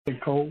Hey,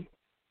 Cole.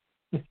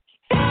 The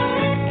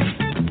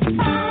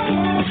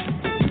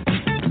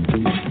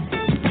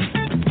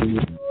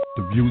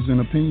views and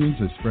opinions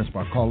expressed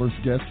by callers,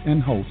 guests,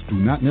 and hosts do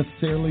not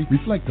necessarily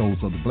reflect those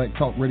of the Black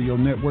Talk Radio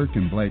Network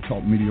and Black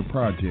Talk Media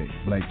Project.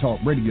 Black Talk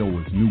Radio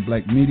is new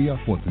black media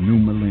for the new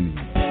millennium.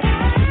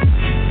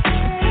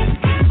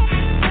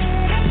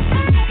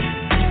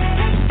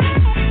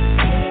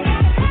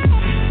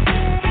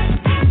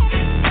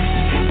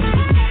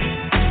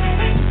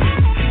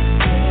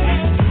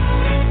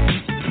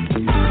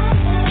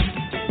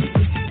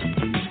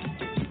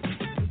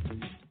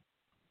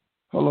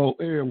 Hello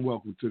and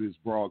welcome to this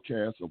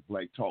broadcast of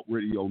Black Talk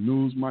Radio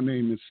News. My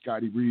name is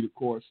Scotty Reed, of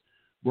course,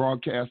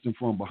 broadcasting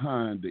from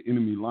behind the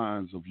enemy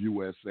lines of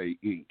USA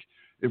Inc.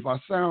 If I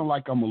sound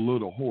like I'm a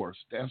little hoarse,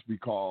 that's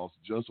because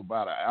just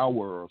about an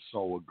hour or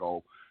so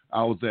ago,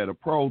 I was at a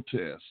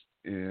protest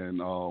and,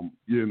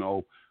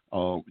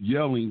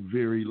 yelling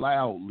very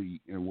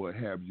loudly and what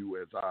have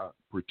you as I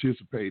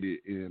participated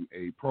in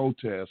a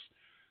protest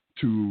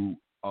to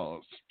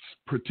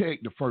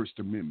protect the First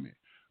Amendment.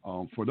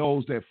 For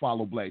those that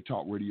follow Black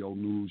Talk Radio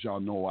News,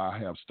 y'all know I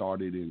have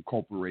started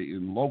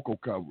incorporating local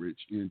coverage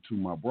into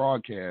my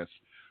broadcast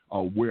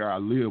where I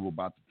live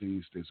about the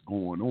things that's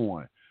going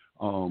on.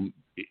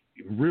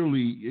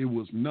 It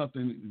was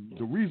nothing.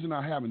 The reason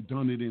I haven't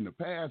done it in the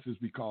past is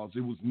because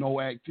there was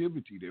no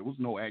activity. There was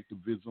no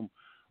activism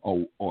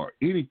or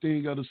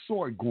anything of the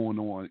sort going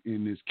on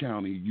in this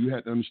county. You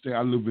have to understand,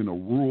 I live in a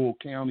rural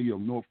county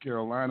of North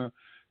Carolina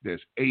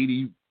that's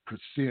 80%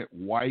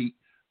 white.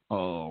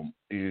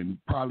 And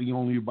probably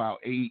only about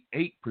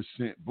 8%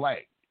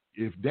 black,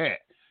 if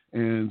that.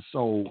 And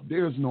so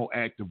there's no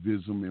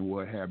activism and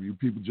what have you.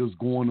 People just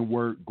going to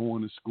work,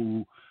 going to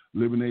school,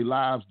 living their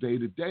lives day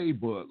to day.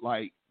 But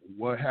like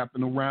what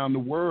happened around the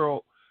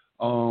world,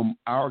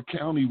 our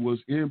county was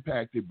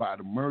impacted by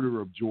the murder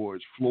of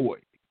George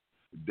Floyd.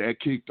 That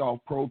kicked off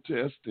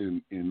protests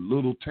in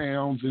little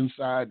towns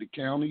inside the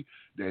county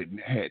that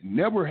had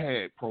never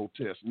had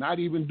protests, not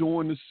even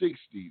during the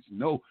 60s.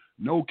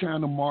 No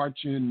kind of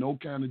marching, no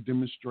kind of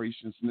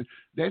demonstrations.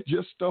 That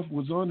just stuff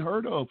was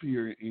unheard of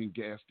here in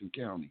Gaston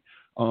County.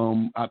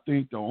 I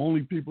think the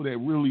only people that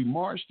really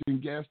marched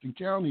in Gaston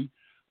County,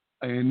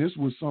 and this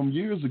was some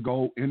years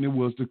ago, and it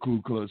was the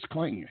Ku Klux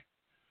Klan.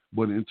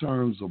 But in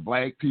terms of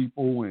black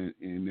people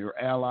and their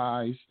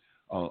allies,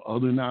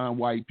 other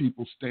non-white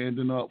people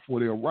standing up for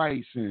their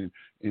rights and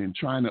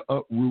trying to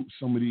uproot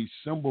some of these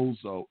symbols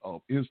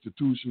of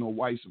institutional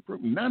white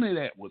supremacy. None of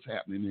that was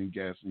happening in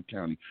Gaston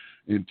County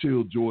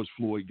until George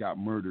Floyd got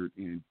murdered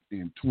in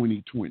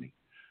 2020.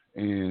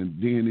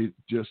 And then it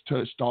just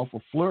touched off a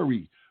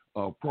flurry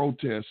of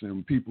protests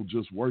and people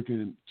just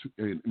working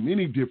in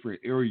many different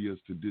areas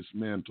to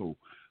dismantle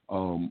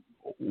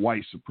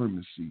white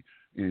supremacy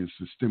and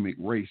systemic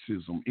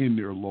racism in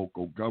their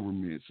local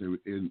governments. And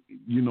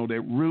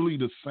that really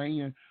the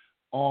saying,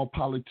 all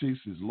politics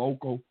is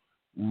local,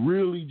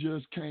 really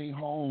just came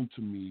home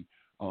to me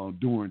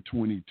during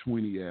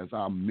 2020 as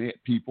I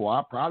met people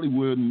I probably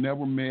would have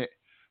never met,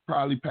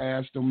 probably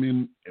passed them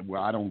in,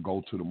 well, I don't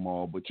go to the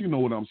mall, but you know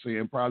what I'm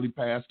saying, probably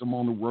passed them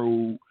on the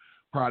road,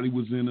 probably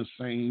was in the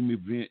same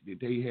event that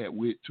they had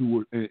with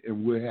to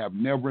and would have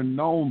never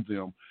known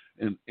them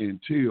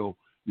until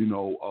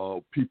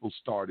people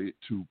started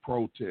to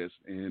protest.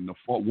 And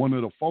one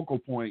of the focal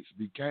points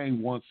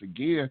became, once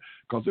again,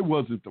 because it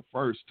wasn't the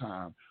first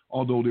time,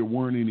 although there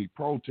weren't any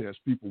protests,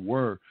 people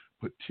were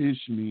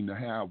petitioning to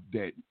have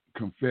that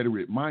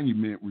Confederate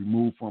monument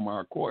removed from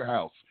our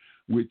courthouse,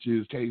 which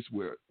is the case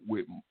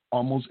with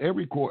almost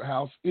every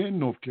courthouse in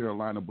North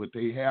Carolina, but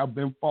they have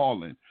been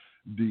falling.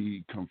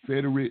 The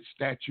Confederate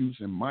statues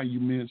and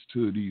monuments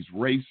to these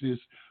racist,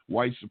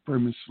 white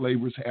supremacist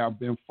slavers have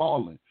been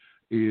falling.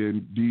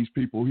 And these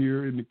people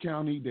here in the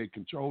county that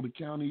control the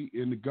county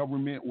in the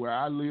government where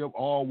I live,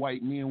 all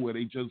white men where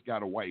they just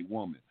got a white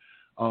woman.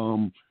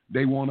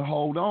 They want to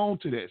hold on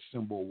to that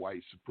symbol of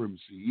white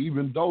supremacy,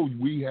 even though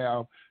we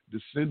have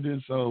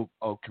descendants of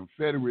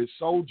Confederate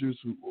soldiers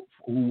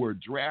who were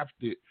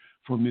drafted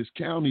from this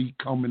county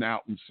coming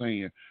out and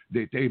saying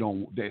that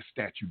that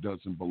statue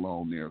doesn't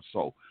belong there.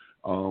 So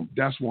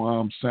that's why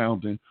I'm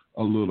sounding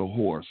a little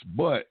hoarse.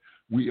 But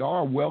we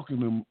are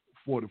welcoming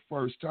for the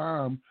first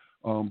time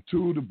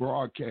to the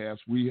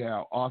broadcast, we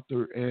have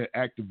author and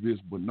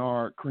activist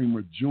Bernard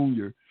Creamer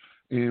Jr.,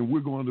 and we're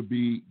going to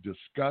be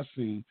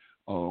discussing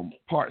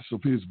parts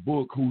of his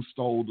book, Who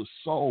Stole the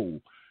Soul.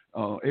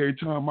 Every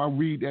time I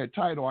read that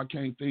title, I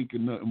can't think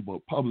of nothing but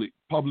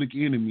Public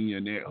Enemy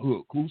in that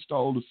hook. Who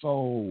Stole the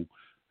Soul?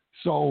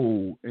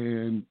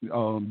 And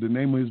the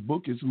name of his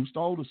book is Who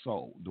Stole the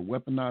Soul? The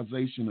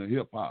Weaponization of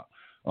Hip-Hop,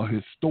 a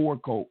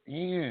historical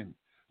and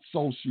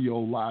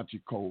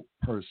sociological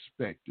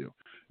perspective.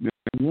 Now,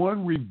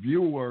 one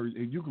reviewer,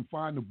 and you can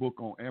find the book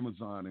on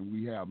Amazon, and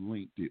we have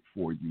linked it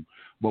for you,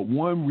 but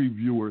one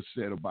reviewer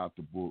said about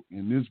the book,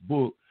 in this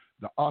book,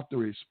 the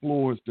author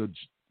explores the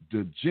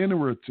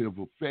degenerative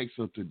effects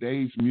of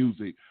today's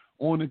music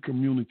on the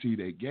community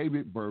that gave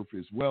it birth,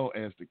 as well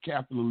as the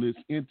capitalist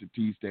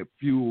entities that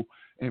fuel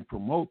and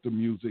promote the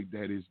music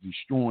that is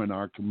destroying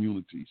our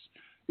communities.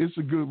 It's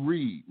a good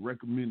read,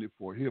 recommended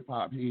for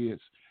hip-hop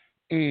heads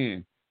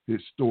and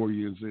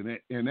historians.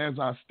 And as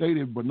I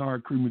stated,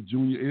 Bernard Creamer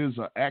Jr. is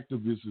an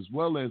activist as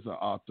well as an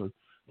author.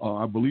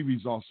 I believe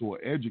he's also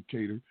an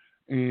educator.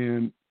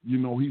 And, you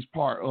know, he's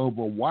part of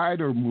a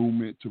wider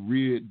movement to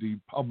rid the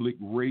public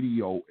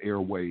radio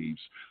airwaves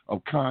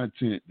of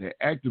content that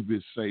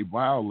activists say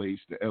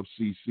violates the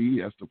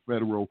FCC, as the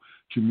Federal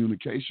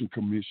Communication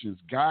Commission's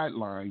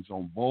guidelines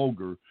on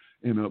vulgar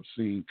and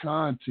obscene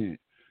content.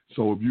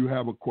 So if you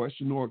have a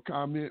question or a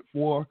comment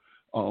for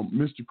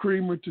Mr.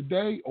 Creamer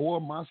today or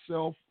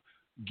myself,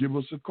 give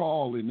us a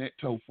call, and that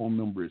telephone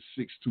number is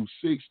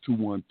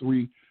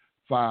 626-213-5779.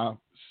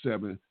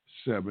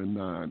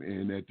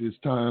 And at this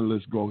time,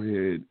 let's go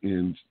ahead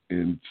and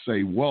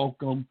say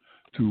welcome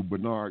to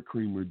Bernard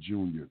Creamer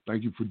Jr.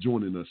 Thank you for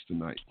joining us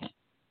tonight.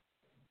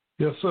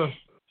 Yes, sir.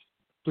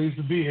 Pleased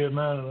to be here,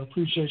 man. I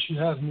appreciate you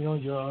having me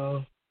on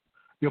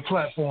your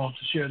platform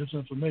to share this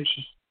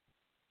information.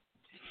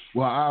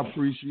 Well, I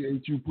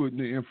appreciate you putting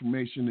the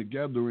information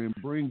together and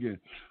bringing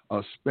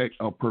a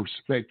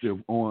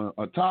perspective on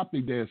a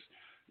topic that's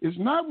it's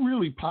not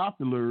really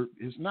popular.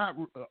 It's not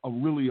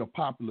really a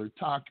popular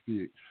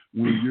topic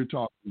when you're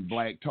talking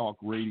Black Talk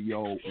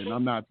Radio, and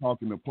I'm not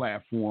talking the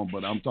platform,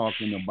 but I'm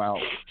talking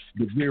about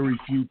the very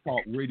few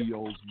talk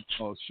radios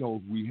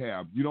shows we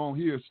have. You don't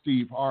hear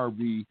Steve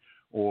Harvey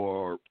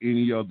or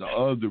any of the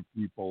other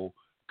people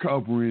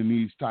covering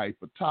these type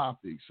of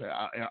topics.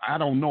 I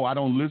don't know. I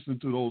don't listen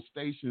to those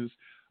stations.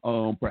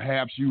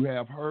 Perhaps you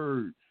have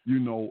heard, you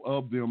know,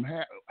 of them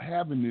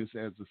having this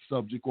as a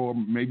subject, or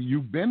maybe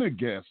you've been a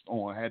guest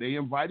on. Had they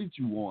invited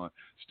you on?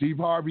 Steve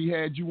Harvey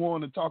had you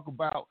on to talk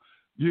about,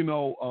 you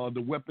know,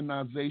 the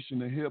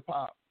weaponization of hip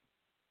hop.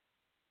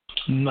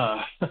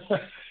 Nah,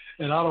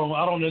 and I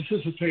don't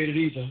anticipate it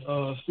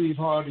either. Steve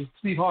Harvey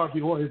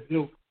or his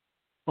ilk.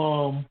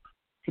 For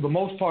the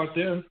most part,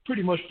 they're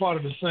pretty much part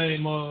of the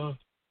same.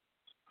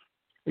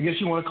 I guess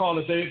you want to call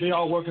it. They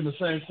all work in the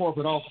same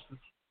corporate offices,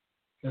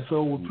 and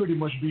so would pretty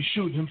much be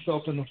shooting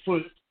himself in the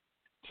foot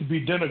to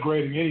be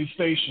denigrating any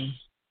station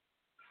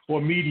or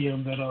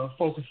medium that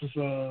focuses,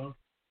 you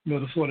know,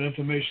 the sort of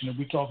information that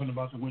we're talking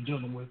about, that we're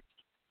dealing with.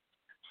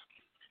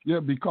 Yeah,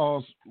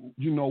 because,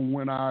 you know,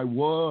 when I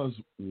was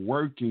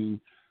working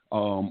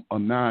a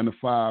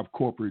 9-to-5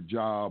 corporate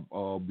job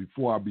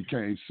before I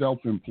became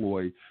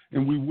self-employed,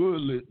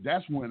 and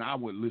that's when I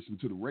would listen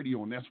to the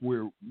radio, and that's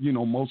where, you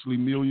know, mostly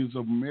millions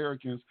of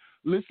Americans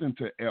listen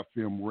to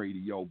FM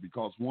radio,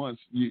 because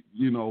once,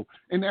 you know,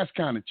 and that's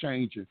kind of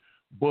changing.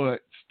 But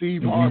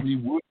Steve Harvey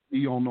would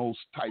be on those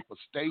type of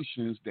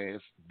stations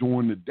that's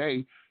during the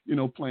day, you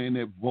know, playing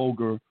that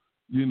vulgar,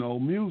 you know,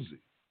 music.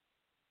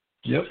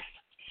 Yep.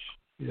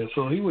 Yeah,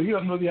 so he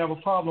doesn't really have a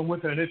problem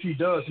with it. And if he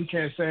does, he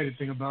can't say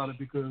anything about it,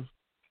 because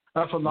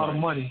that's a lot of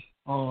money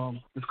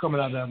that's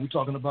coming out of that. We're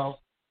talking about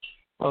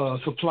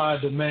supply,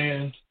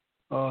 demand,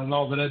 and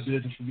all of that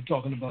business. We're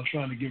talking about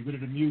trying to get rid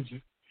of the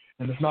music.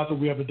 And it's not that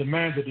we ever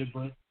demanded it,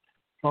 but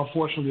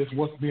unfortunately it's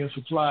what's being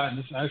supplied, and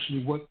it's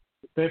actually what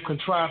they've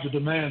contrived the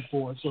demand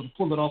for it. So to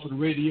pull it off of the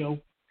radio,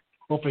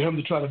 or for him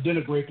to try to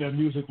denigrate that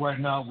music right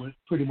now, would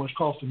pretty much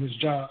cost him his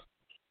job.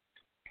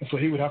 And so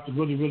he would have to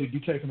really, really be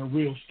taking a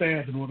real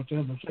stand in order for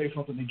him to say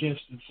something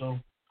against it. So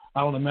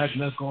I don't imagine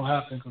that's going to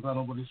happen, because I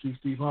don't really see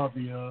Steve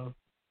Harvey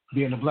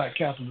being the black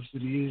capitalist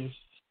that he is,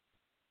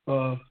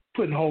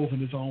 putting holes in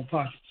his own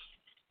pockets.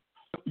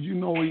 You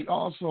know, he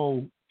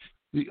also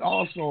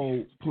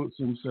puts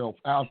himself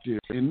out there,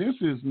 and this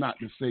is not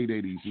to say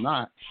that he's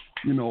not.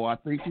 You know, I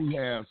think he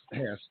has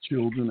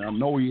children. I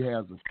know he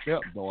has a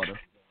stepdaughter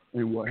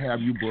and what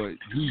have you, but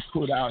he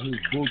put out his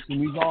books,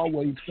 and he's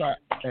always tried.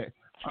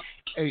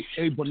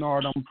 Hey,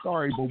 Bernard, I'm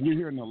sorry, but we're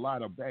hearing a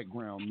lot of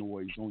background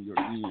noise on your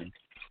end.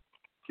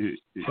 If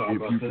you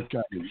could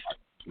kind of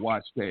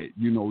watch that.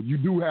 You know, you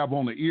do have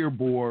on the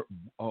earboard,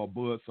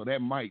 Bud, so that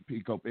might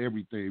pick up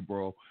everything,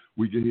 bro.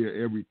 We can hear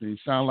everything.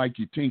 Sound like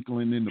you're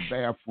tinkling in the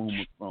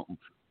bathroom or something.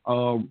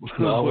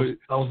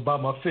 I was by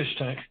my fish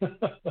tank.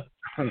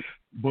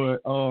 But,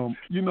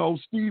 you know,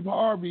 Steve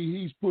Harvey,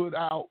 he's put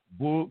out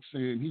books,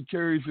 and he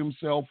carries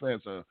himself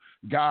as a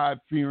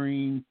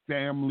God-fearing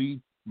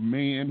family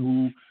man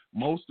who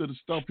most of the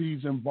stuff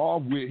he's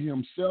involved with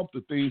himself,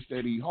 the things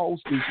that he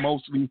hosts, is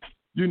mostly,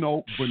 you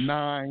know,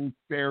 benign,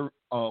 fair,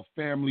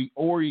 family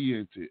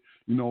oriented.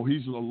 You know,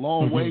 he's a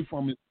long way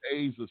from his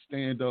days of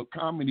stand-up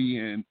comedy,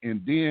 and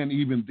then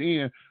even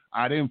then,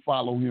 I didn't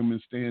follow him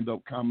in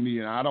stand-up comedy,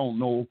 and I don't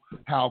know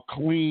how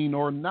clean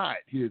or not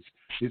his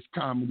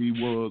comedy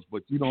was,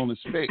 but you don't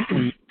expect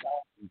clean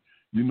comedy,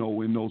 you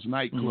know, in those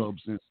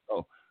nightclubs and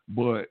stuff.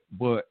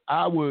 But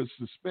I would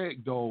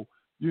suspect, though,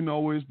 you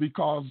know, it's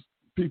because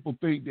people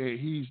think that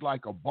he's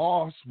like a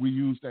boss. We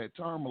use that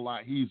term a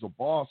lot. He's a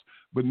boss.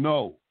 But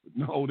no,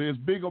 there's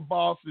bigger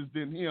bosses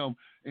than him.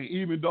 And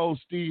even though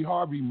Steve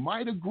Harvey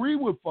might agree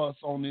with us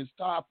on this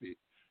topic,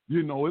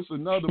 you know, it's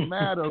another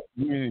matter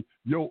when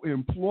your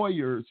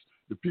employers,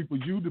 the people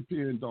you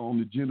depend on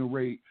to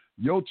generate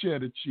your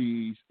cheddar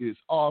cheese is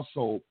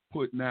also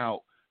putting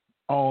out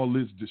all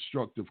this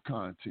destructive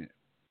content.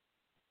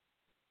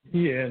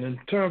 Yeah, and in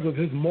terms of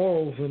his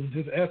morals and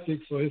his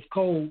ethics or his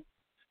code,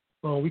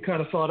 we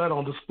kind of saw that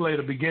on display at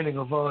the beginning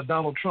of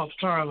Donald Trump's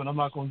term, and I'm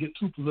not going to get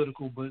too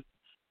political, but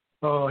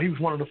he was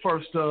one of the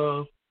first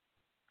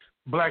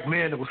black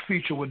men that was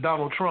featured with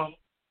Donald Trump,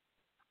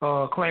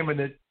 claiming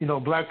that, you know,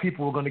 black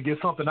people were going to get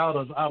something out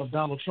of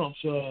Donald Trump's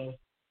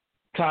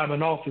time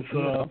in office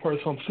per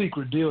some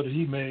secret deal that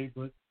he made,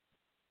 but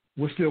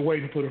we're still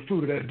waiting for the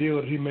fruit of that deal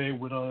that he made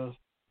with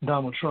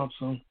Donald Trump.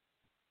 So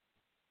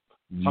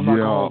I'm not going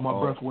to hold my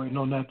breath waiting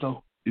on that,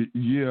 though.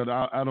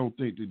 I don't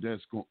think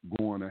that's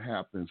going to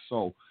happen.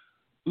 So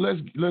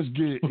let's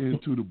get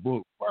into the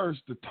book.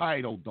 First, the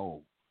title,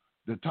 though.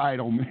 The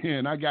title,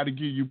 man, I got to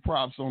give you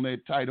props on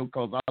that title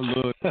because I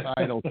love the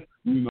title.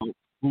 You know,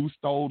 Who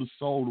Stole the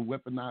Soul, the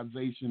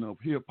weaponization of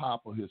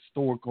hip-hop, a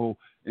historical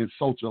and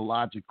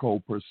sociological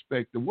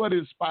perspective. What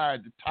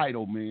inspired the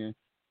title, man?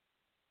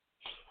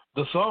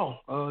 The song.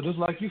 Just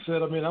like you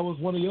said, I mean, that was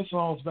one of your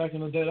songs back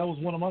in the day. That was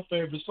one of my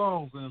favorite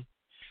songs. And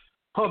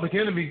Public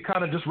Enemy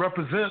kind of just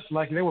represents,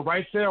 like, they were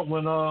right there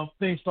when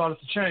things started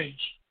to change,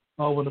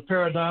 when the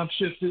paradigm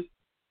shifted.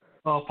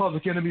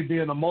 Public Enemy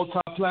being a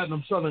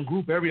multi-platinum selling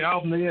group, every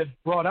album they had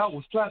brought out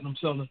was platinum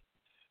selling.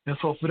 And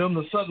so for them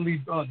to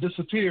suddenly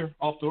disappear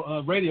off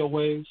the radio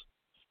waves,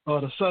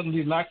 to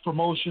suddenly lack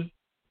promotion,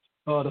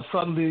 to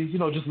suddenly, you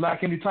know, just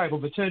lack any type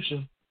of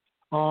attention,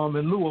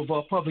 in lieu of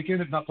not Public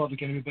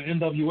Enemy, but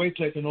NWA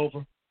taking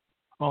over.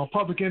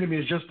 Public Enemy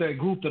is just that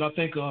group that I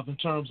think of in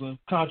terms of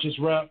conscious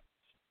rap,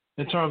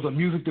 in terms of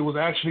music that was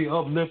actually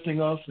uplifting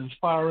us,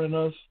 inspiring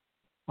us,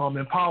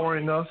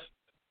 empowering us,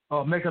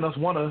 making us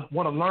want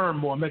to learn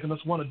more, making us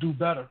want to do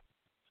better.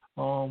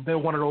 They're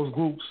one of those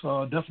groups,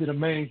 definitely the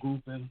main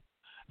group, and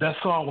that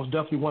song was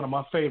definitely one of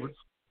my favorites.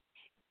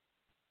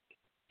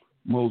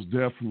 Most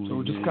definitely. So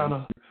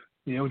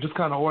it was just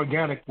kind of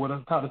organic with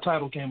how the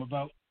title came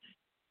about.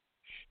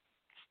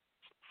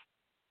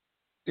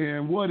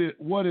 And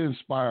what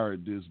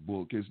inspired this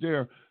book?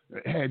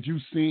 Had you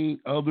seen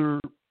other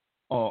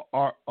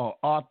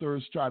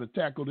authors try to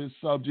tackle this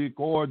subject,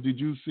 or did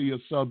you see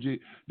a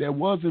subject that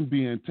wasn't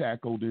being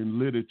tackled in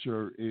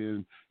literature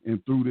and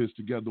threw this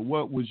together?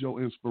 What was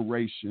your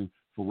inspiration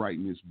for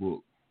writing this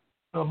book?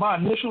 My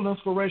initial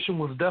inspiration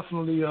was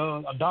definitely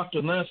a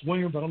Dr. Lance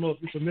Williams. I don't know if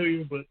you're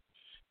familiar, but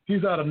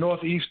he's out of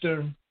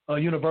Northeastern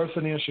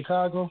University in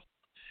Chicago,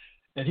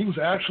 and he was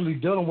actually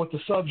dealing with the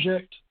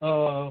subject,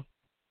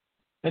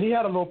 and he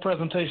had a little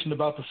presentation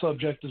about the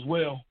subject as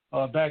well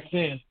back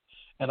then.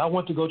 And I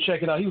went to go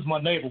check it out. He was my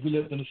neighbor. We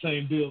lived in the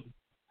same building.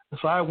 And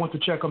so I went to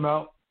check him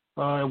out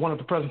at one of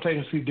the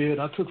presentations he did.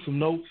 I took some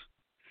notes.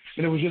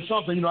 And it was just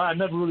something, you know, I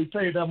never really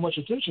paid that much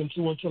attention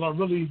to until I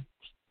really,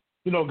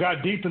 you know,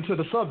 got deep into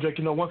the subject.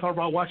 You know, once I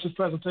watched his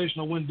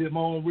presentation, I went and did my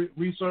own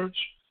research.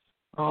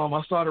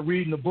 I started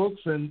reading the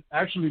books and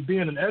actually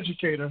being an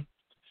educator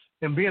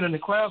and being in the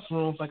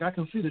classrooms. Like, I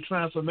can see the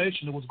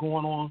transformation that was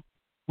going on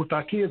with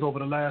our kids over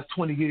the last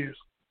 20 years.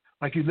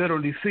 Like, you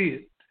literally see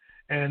it.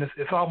 And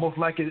it's almost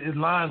like it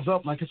lines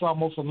up, like it's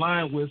almost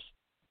aligned with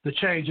the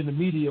change in the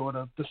media or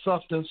the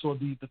substance or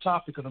the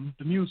topic of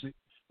the music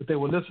that they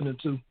were listening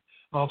to.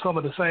 Some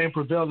of the same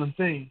prevailing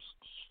themes.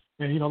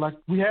 And, you know, like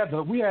we had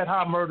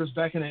high murders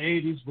back in the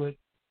 80s,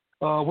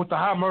 but with the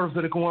high murders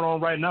that are going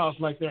on right now, it's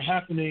like they're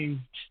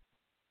happening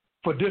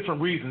for different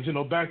reasons. You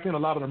know, back then a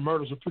lot of the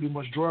murders were pretty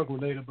much drug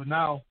related, but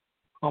now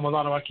a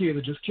lot of our kids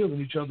are just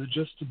killing each other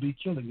just to be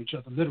killing each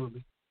other,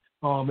 literally.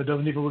 It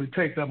doesn't even really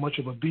take that much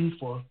of a beef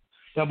or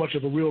that much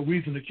of a real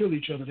reason to kill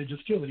each other. They're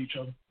just killing each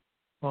other.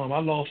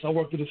 I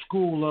worked at a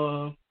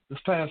school this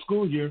past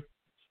school year.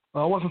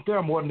 I wasn't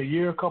there more than a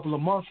year, a couple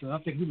of months, and I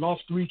think we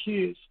lost 3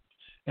 kids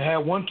and had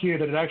one kid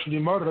that had actually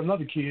murdered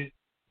another kid.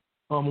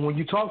 When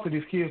you talk to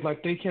these kids,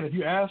 like they can, if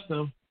you ask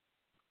them,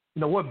 you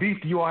know, what beef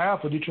do you all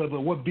have with each other?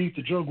 What beef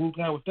did your group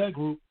have with that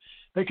group?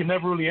 They can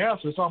never really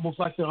answer. It's almost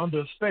like they're under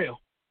a spell.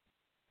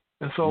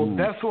 And so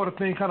that sort of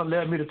thing kind of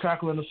led me to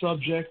tackling the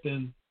subject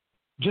and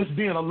just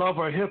being a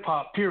lover of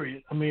hip-hop,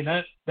 period. I mean,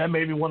 that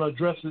made me want to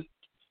address it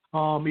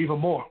even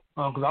more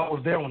because I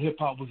was there when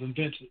hip-hop was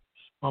invented.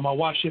 I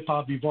watched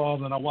hip-hop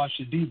evolve and I watched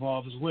it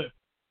devolve as well.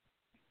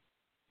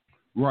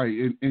 Right,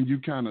 and you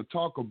kind of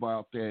talk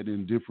about that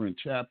in different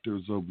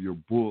chapters of your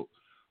book.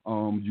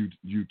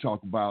 You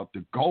talk about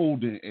the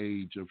golden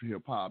age of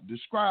hip-hop.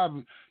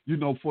 Describe, you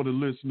know, for the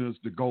listeners,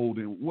 the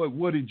golden,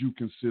 what did you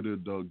consider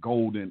the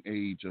golden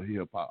age of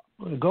hip-hop?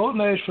 Well, the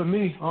golden age for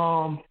me,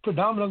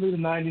 predominantly the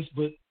 90s,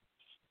 but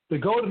the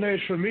golden age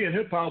for me in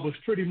hip hop was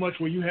pretty much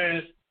where you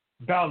had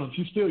balance.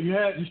 You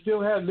still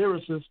had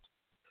lyricists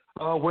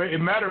where it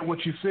mattered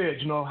what you said.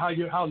 You know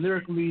how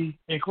lyrically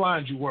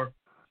inclined you were.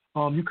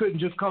 You couldn't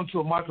just come to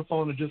a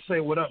microphone and just say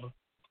whatever.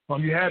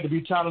 You had to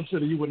be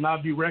talented, or you would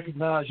not be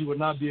recognized. You would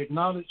not be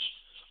acknowledged,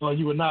 or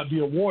you would not be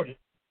awarded.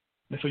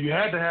 And so you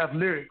had to have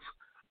lyrics.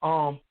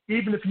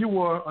 Even if you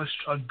were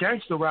a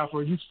gangster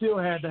rapper, you still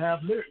had to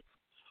have lyrics.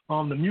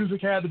 The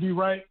music had to be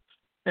right.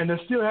 and there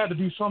still had to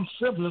be some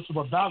semblance of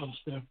a balance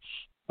there.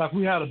 Like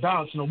we had a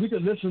balance. We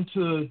could listen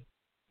to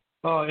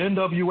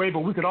NWA, but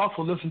we could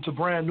also listen to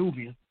Brand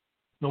Nubian.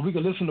 We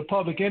could listen to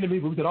Public Enemy,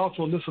 but we could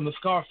also listen to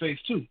Scarface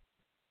too.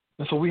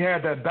 And so we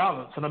had that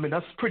balance. And I mean,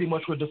 that's pretty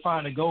much what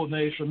defined the golden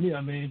age for me.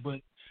 I mean, but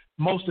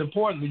most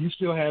importantly, you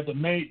still had the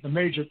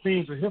major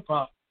themes of hip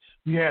hop.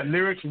 You had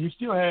lyrics, and you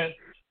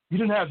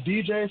didn't have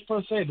DJs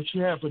per se, but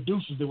you had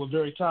producers that were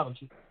very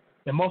talented.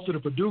 And most of the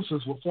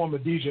producers were former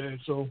DJs.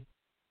 So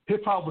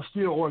hip hop was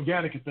still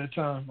organic at that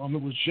time.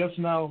 It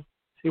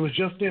was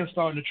just then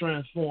starting to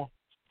transform.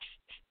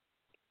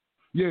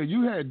 Yeah,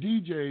 you had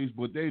DJs,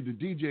 but the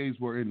DJs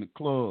were in the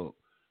club,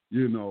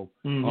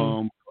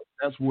 Mm-hmm.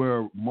 That's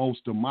where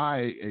most of my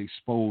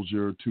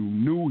exposure to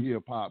new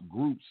hip hop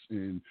groups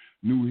and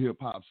new hip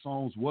hop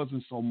songs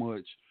wasn't so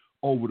much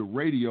over the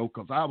radio,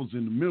 because I was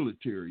in the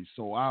military.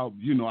 So I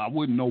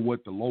wouldn't know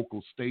what the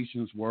local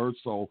stations were.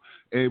 So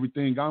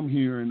everything I'm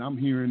hearing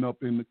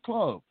up in the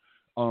club.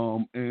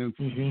 And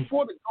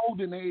for the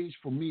golden age,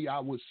 for me, I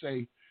would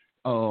say,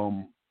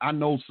 I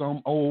know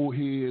some old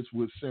heads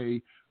would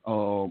say,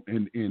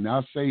 and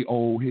I say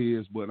old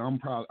heads, but I'm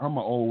an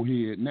old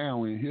head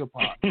now in hip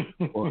hop.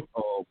 But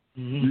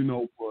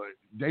but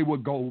they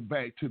would go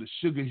back to the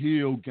Sugar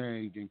Hill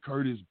Gang and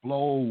Curtis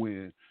Blow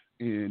and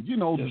yes,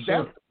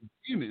 that's the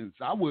beginnings.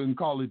 I wouldn't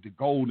call it the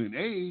golden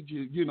age,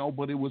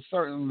 but it was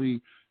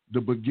certainly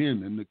the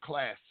beginning, the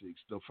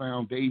classics, the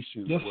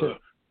foundations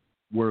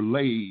were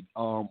laid.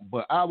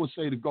 But I would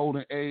say the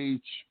golden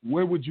age,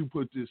 where would you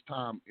put this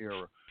time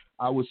era?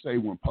 I would say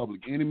when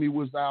Public Enemy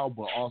was out,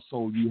 but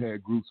also you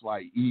had groups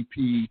like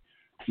EP,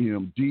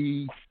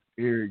 MD,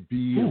 Eric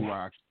B, and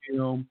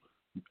Rakim.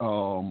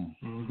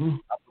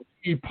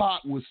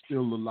 Pac was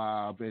still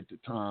alive at the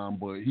time,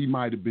 but he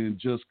might have been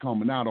just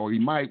coming out, or he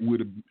might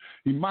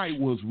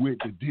was with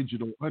the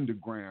Digital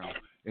Underground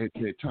at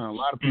that time. A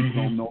lot of people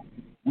don't know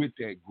with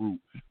that group.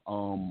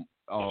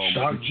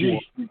 Shock G.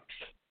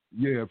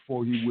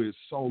 Before he went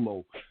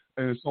solo.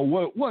 And so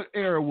what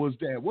era was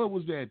that? What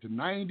was that? The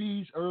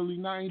 90s, early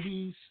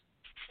 90s?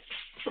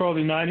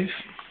 Early 90s.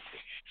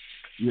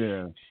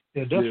 Yeah.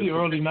 Yeah, definitely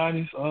early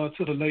 90s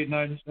to the late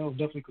 90s. That was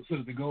definitely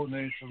considered the golden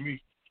age for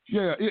me.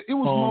 Yeah, it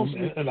was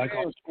mostly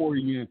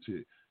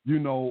oriented.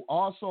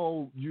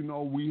 Also,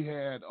 we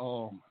had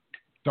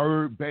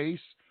Third Base.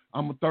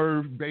 I'm a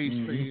Third Base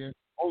fan.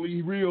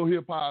 Only real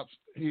hip hop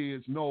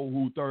heads know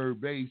who Third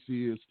Base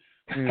is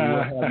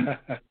and what have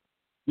you.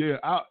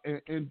 Yeah,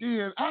 and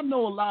then I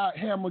know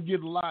Hammer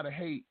get a lot of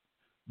hate,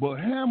 but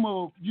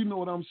Hammer, you know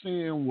what I'm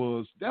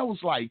saying, that was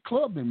like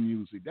clubbing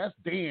music. That's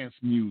dance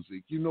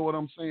music. You know what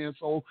I'm saying?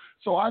 So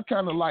I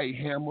kind of like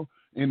Hammer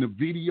and the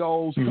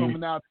videos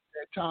coming out at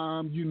that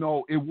time.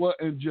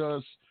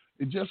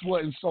 It just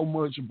wasn't so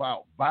much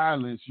about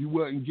violence. You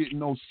wasn't getting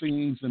no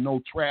scenes and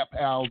no trap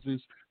houses,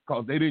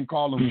 because they didn't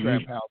call them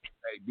trap houses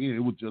back then.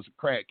 It was just a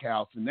crack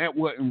house, and that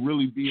wasn't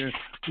really being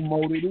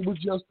promoted. It was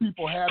just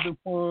people having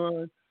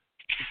fun.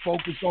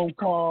 Focus on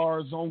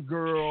cars, on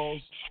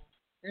girls,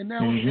 and that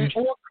was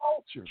or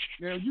culture.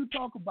 Now you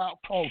talk about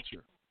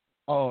culture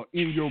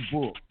in your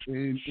book,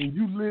 and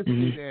you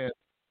listed as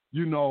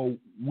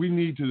we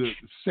need to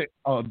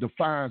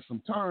define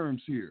some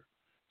terms here.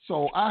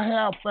 So I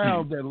have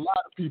found that a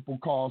lot of people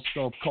call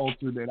stuff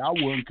culture that I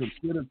wouldn't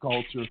consider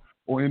culture,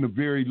 or in the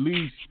very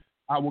least,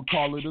 I would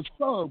call it a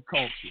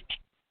subculture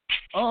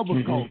of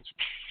a culture.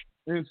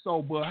 And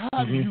so, but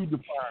how do you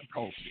define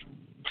culture?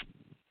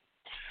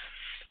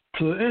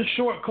 So in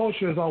short,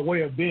 culture is our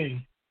way of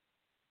being.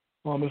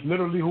 It's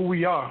literally who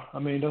we are. I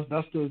mean,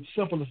 that's the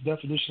simplest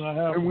definition I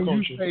have. And when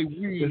culture. You say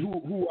we,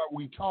 who are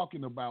we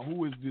talking about?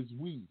 Who is this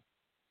we?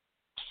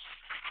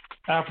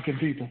 African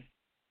people.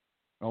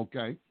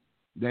 Okay,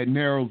 that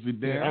narrows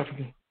it down. Yeah,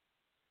 African.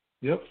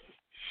 Yep.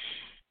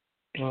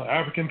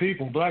 African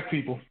people, black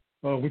people.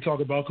 We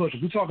talk about culture.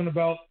 We're talking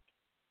about,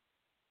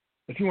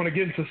 if you want to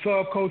get into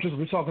subcultures,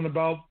 we're talking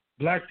about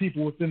black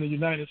people within the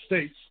United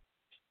States.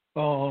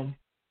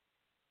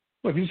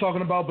 If you're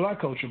talking about black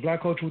culture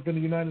within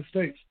the United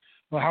States,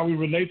 how we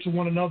relate to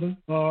one another,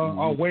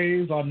 our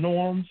ways, our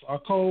norms, our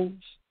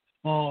codes,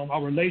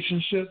 our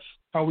relationships,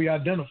 how we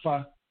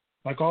identify,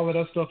 like all of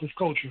that stuff is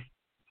culture.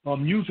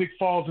 Music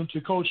falls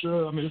into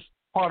culture. I mean, it's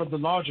part of the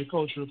larger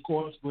culture, of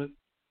course, but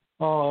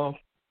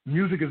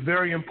music is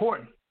very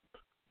important.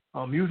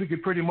 Music is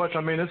pretty much,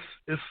 I mean,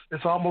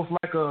 it's almost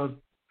like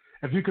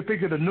if you could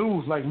think of the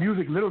news, like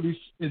music literally,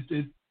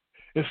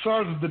 it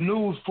serves as the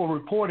news for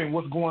reporting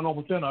what's going on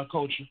within our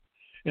culture.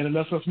 And it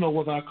lets us know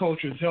whether our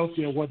culture is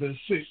healthy or whether it's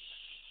sick.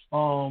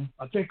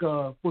 I think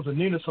was it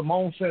Nina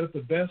Simone said it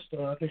the best.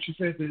 I think she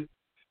said that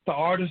the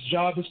artist's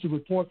job is to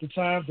report the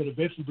times that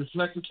basically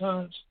reflect the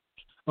times,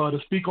 to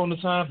speak on the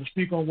times, to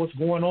speak on what's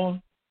going on.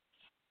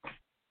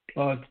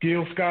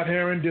 Gil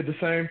Scott-Heron did the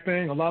same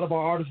thing. A lot of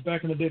our artists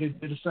back in the day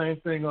did the same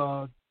thing.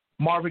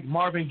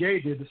 Marvin Gaye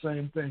did the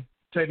same thing.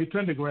 Teddy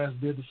Pendergrass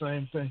did the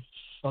same thing.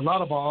 A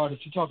lot of our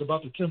artists, you talk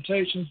about the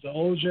Temptations, the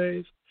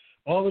OJs,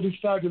 all of these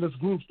fabulous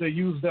groups, they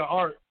use their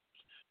art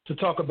to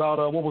talk about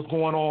what was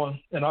going on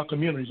in our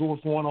communities, what was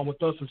going on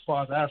with us as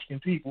far as African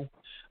people,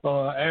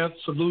 and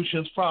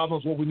solutions,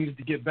 problems, what we needed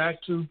to get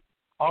back to,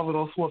 all of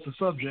those sorts of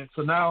subjects.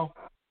 So now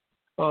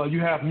you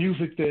have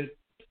music that,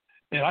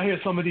 and I hear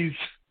some of these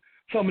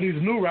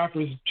new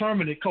rappers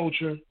terminate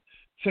culture,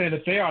 saying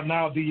that they are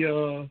now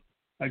the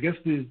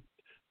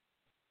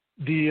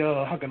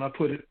how can I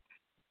put it?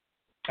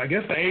 I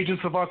guess the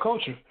agents of our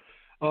culture,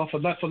 for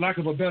lack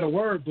of a better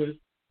word. But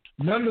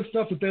none of the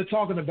stuff that they're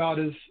talking about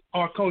is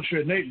our culture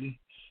innately,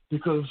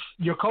 because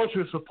your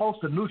culture is supposed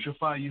to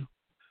nutrify you.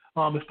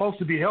 It's supposed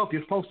to be healthy.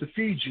 It's supposed to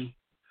feed you.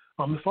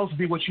 It's supposed to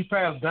be what you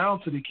pass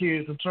down to the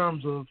kids in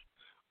terms of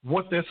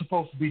what they're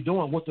supposed to be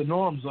doing, what the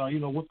norms are,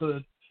 what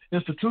the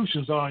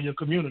institutions are in your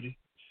community.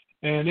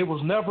 And it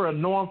was never a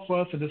norm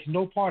for us, and it's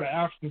no part of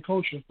African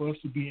culture for us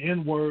to be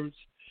N words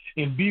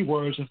and B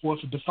words and for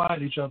us to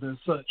define each other as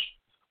such.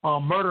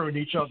 Murdering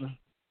each other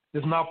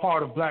is not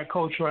part of Black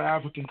culture or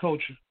African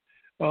culture.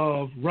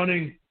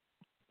 Running,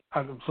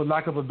 for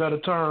lack of a better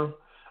term,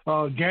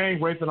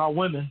 gang raping our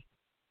women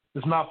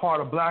is not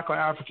part of Black or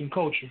African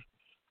culture.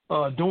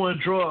 Doing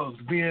drugs,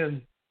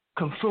 being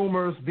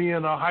consumers,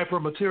 being a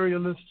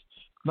hyper-materialist,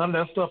 none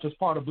of that stuff is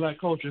part of Black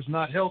culture. It's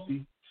not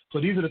healthy. So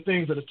these are the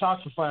things that are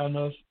toxifying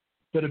us,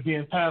 that are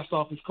being passed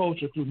off as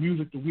culture through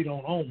music that we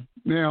don't own.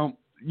 Now,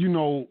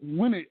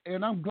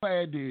 and I'm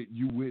glad that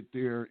you went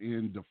there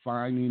in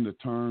defining the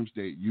terms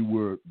that you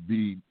would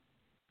be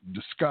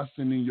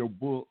discussing in your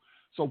book,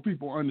 so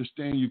people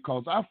understand you,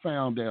 because I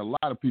found that a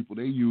lot of people,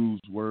 they use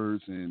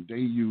words and they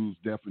use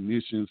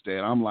definitions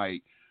that I'm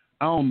like,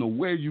 I don't know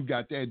where you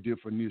got that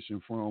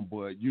definition from,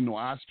 but,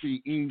 I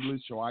speak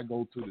English, so I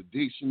go to the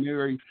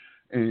dictionary,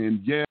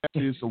 and yes,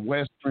 it's a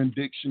Western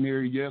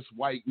dictionary. Yes,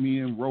 white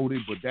men wrote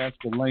it, but that's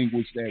the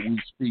language that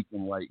we're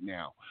speaking right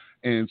now.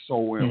 And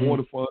so in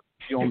order for us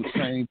to be on the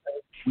same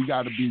page, we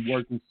got to be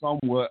working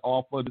somewhat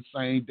off of the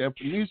same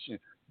definition.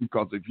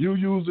 Because if you're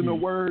using a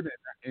word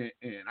and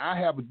I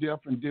have a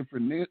different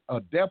definition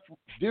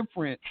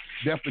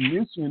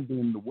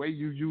than the way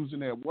you're using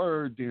that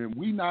word, then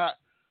we're not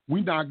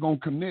going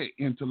to connect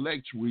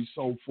intellectually.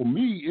 So for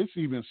me, it's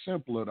even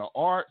simpler. The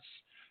arts,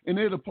 and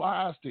it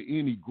applies to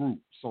any group.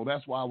 So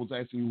that's why I was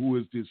asking, who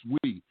is this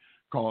we?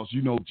 Because,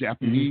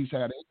 Japanese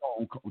had their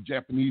own,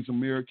 Japanese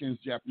Americans,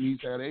 Japanese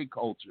had a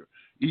culture.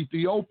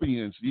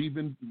 Ethiopians,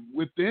 even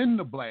within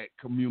the Black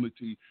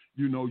community,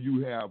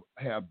 you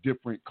have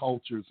different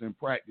cultures and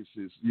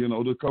practices.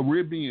 The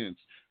Caribbeans,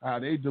 how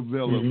they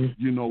develop,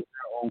 their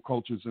own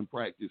cultures and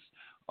practice.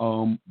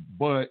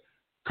 But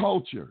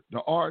culture,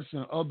 the arts,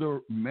 and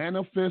other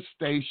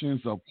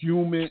manifestations of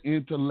human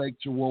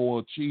intellectual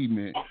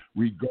achievement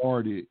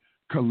regarded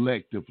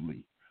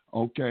collectively.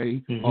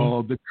 Okay,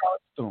 the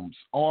customs,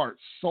 arts,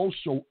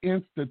 social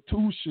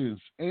institutions,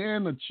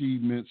 and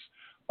achievements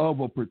of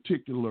a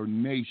particular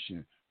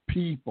nation,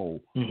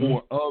 people,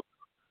 or other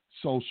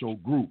social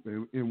group.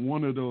 And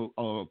one of the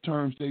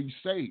terms they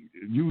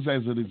use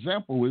as an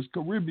example is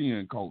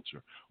Caribbean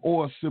culture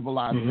or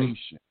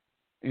civilization.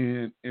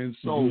 And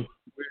so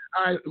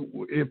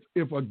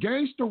if a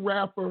gangster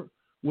rapper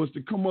was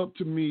to come up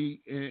to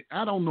me, and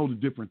I don't know the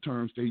different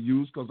terms they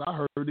use, because I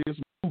heard there's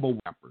mumble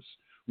rappers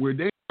where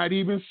they not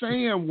even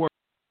saying words,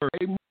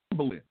 they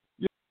mumbling.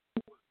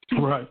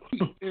 Right.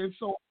 And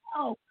so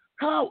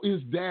how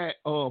is that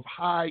of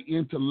high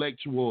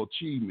intellectual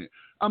achievement?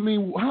 I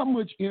mean, how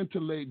much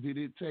intellect did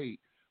it take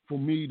for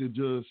me to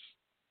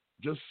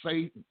just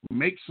say,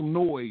 make some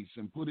noise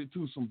and put it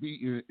to some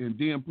beat and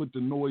then put the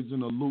noise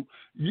in a loop?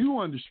 You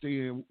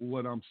understand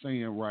what I'm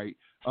saying, right?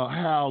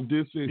 How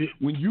this is,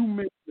 when you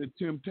mention the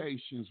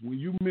Temptations, when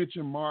you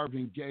mention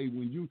Marvin Gaye,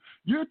 when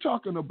you're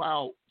talking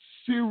about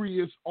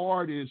serious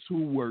artists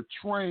who were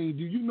trained.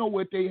 Do you know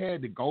what they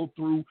had to go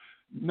through?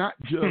 Not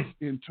just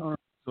in terms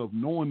of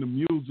knowing the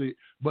music,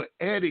 but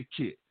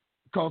etiquette,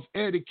 because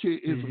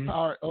etiquette is a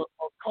part of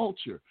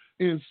culture.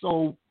 And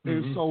so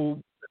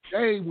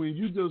today, when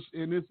you just,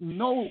 and it's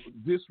no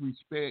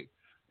disrespect,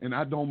 and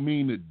I don't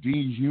mean to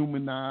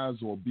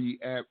dehumanize or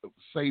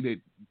say that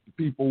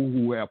people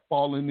who have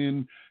fallen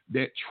in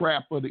that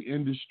trap of the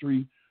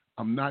industry,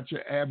 I'm not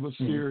your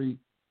adversary,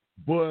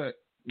 but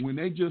when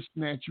they just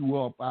snatch you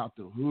up out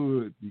the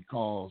hood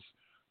because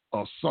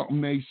of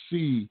something they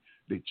see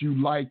that you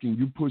like and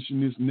you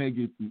pushing this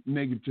negative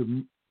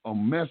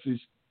message,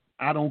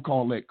 I don't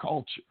call that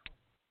culture.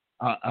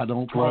 I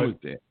don't call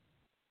it that.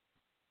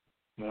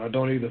 No, I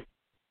don't either.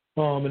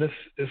 And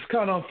it's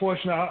kind of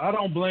unfortunate. I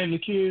don't blame the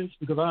kids,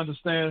 because I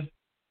understand,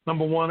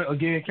 number one,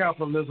 again,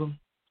 capitalism.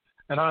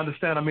 And I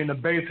understand, the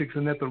basics,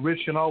 and that the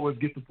rich can always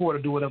get the poor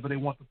to do whatever they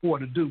want the poor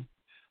to do.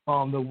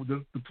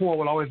 The poor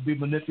will always be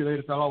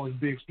manipulated. They'll always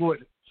be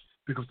exploited,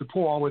 because the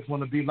poor always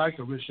want to be like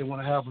the rich. They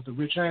want to have what the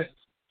rich has.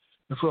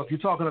 And so if you're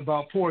talking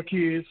about poor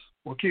kids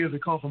or kids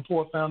that come from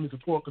poor families or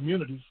poor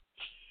communities,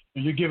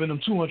 and you're giving them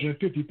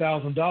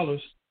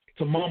 $250,000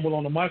 to mumble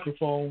on the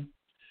microphone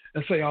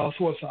and say all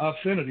sorts of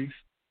obscenities,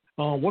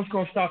 what's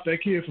going to stop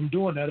that kid from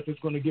doing that if it's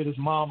going to get his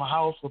mom a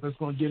house, or if it's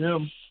going to get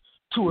him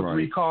 2 or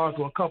 3 cars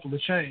or a couple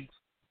of chains?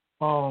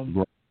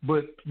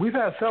 But we've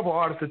had several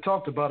artists that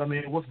talked about, I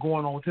mean, what's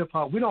going on with hip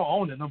hop. We don't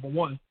own it, number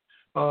one.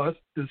 The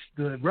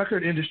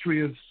record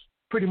industry is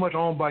pretty much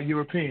owned by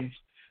Europeans.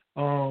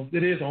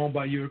 It is owned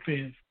by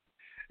Europeans.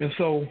 And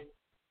so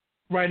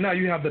right now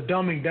you have the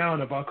dumbing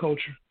down of our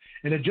culture.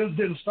 And it just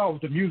didn't start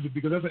with the music,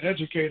 because as an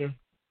educator,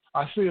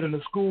 I see it in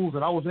the schools,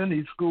 and I was in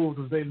these schools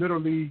as they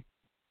literally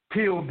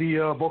peeled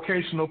the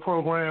vocational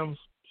programs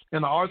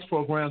and the arts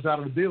programs out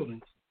of the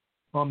buildings.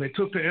 They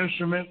took the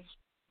instruments,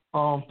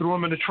 threw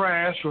them in the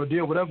trash, or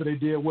did whatever they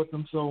did with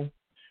them. So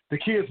the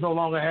kids no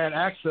longer had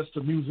access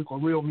to music or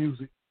real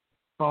music.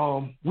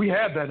 We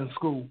had that in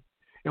school.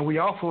 And we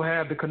also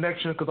had the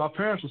connection because our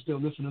parents were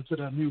still listening to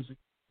that music.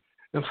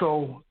 And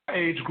so our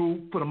age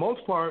group, for the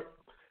most part,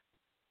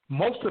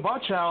 most of our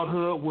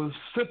childhood was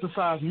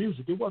synthesized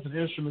music. It wasn't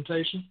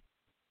instrumentation.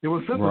 It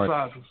was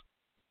synthesizers. Right.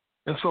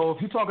 And so if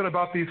you're talking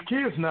about these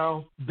kids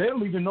now, they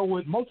don't even know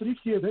what, most of these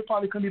kids, they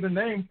probably couldn't even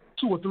name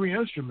 2 or 3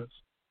 instruments.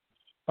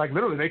 Like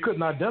literally, they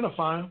couldn't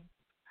identify them.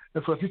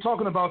 And so if you're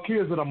talking about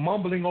kids that are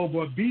mumbling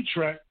over a beat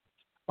track,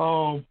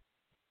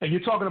 and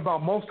you're talking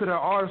about most of their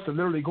artists are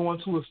literally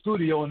going to a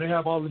studio and they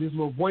have all of these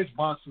little voice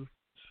boxes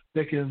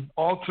that can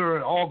alter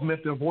and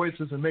augment their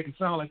voices and make it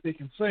sound like they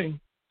can sing.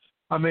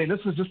 I mean, this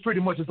is just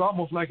pretty much, it's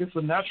almost like it's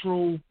a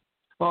natural,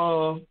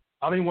 I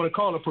don't even want to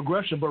call it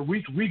progression, but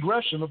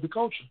regression of the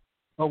culture,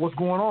 what's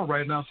going on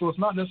right now. So it's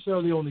not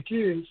necessarily on the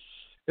kids.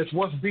 It's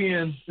what's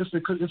been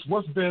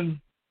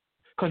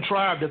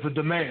contrived as a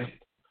demand.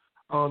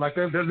 Like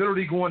they're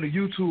literally going to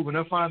YouTube and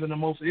they're finding the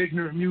most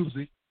ignorant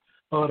music,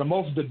 the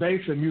most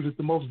debasing music,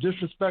 the most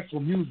disrespectful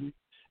music.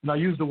 And I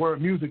use the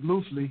word music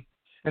loosely.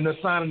 And they're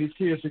signing these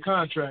kids to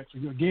contracts.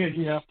 And again,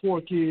 you have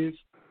poor kids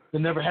that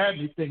never had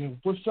anything. And if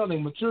we're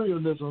selling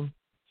materialism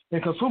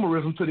and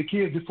consumerism to the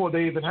kids before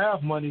they even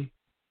have money,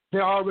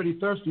 they're already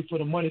thirsty for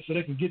the money so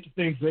they can get the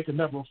things they can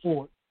never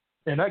afford.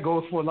 And that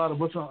goes for a lot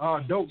of us, our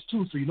adults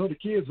too. So, the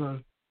kids are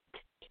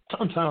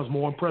sometimes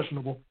more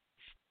impressionable.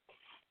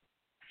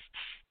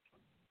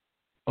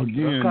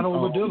 Again, that's kind of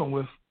what we're dealing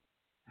with.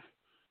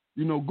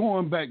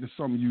 Going back to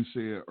something you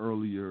said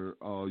earlier,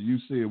 you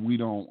said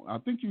I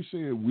think you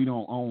said we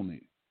don't own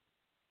it.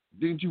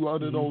 Didn't you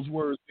utter those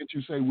words? Didn't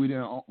you say we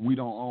don't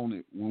own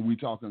it when we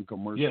talking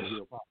commercial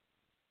hip hop?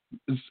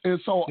 And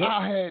so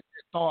I had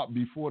that thought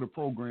before the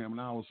program, and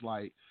I was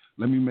like,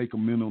 let me make a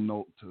mental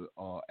note to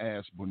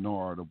ask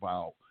Bernard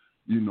about,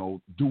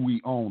 do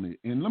we own it?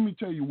 And let me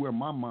tell you where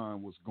my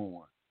mind was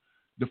going.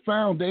 The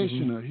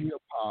foundation of hip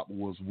hop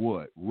was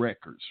what?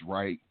 Records,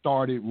 right?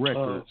 Started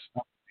records.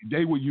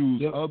 They would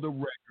use other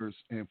records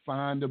and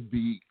find a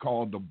beat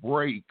called the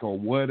break or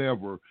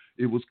whatever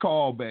it was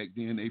called back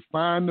then. They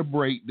find the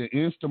break, the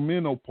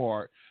instrumental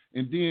part,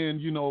 and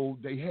then,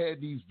 they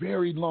had these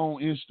very long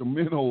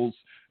instrumentals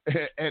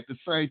at the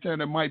same time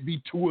that might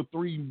be 2 or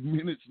 3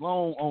 minutes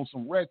long on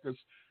some records.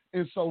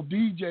 And so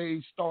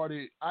DJs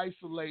started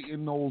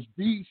isolating those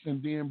beats,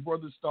 and then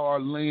brothers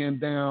started laying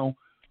down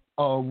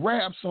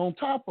raps on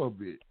top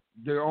of it,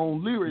 their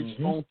own lyrics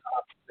on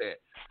top of that.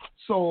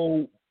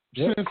 So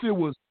since it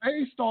was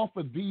based off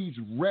of these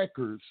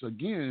records,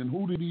 again,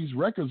 who do these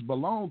records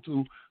belong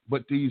to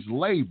but these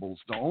labels?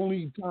 The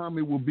only time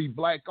it would be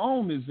black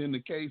owned is in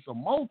the case of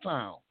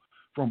Motown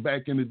from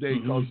back in the day,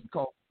 because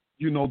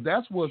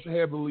that's what's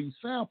heavily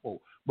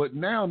sampled. But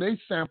now they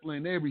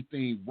sampling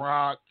everything,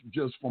 rock,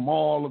 just from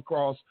all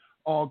across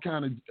all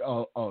kind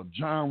of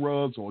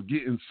genres, or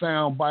getting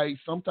sound bites.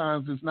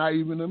 Sometimes it's not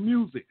even the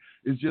music;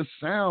 it's just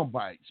sound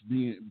bites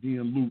being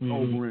looped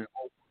over and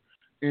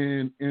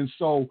over. And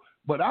so.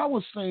 But I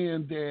was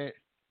saying that,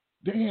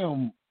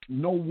 damn,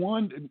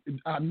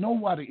 I know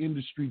why the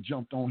industry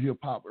jumped on hip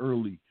hop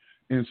early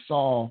and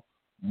saw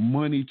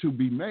money to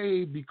be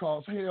made,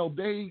 because hell,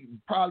 they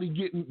probably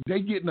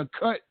getting a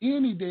cut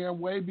any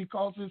damn way,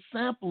 because it's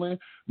sampling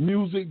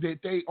music that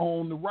they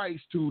own the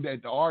rights to,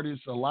 that the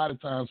artists, a lot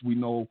of times we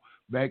know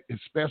back,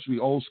 especially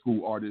old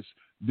school artists,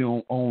 they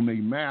don't own their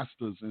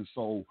masters, and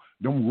so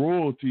them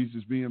royalties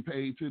is being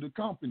paid to the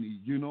company.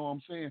 You know what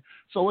I'm saying?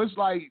 So it's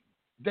like,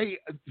 they,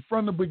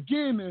 from the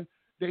beginning,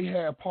 they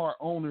had part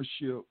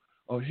ownership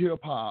of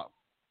hip hop,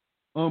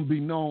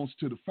 unbeknownst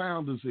to the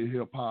founders of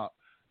hip hop,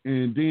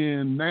 and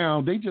then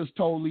now they just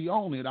totally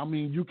own it. I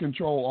mean, you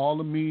control all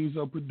the means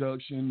of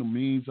production, the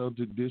means of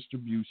the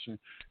distribution,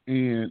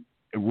 and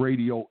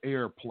radio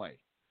airplay.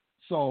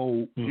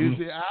 So is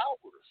it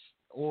ours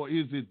or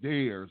is it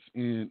theirs?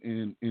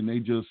 And they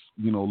just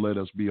let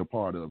us be a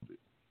part of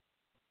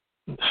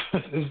it.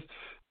 It's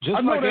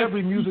just like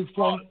every music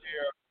form.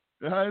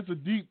 It's a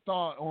deep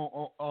thought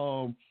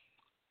on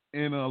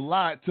and a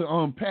lot to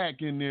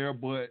unpack in there,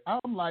 but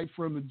I'm like,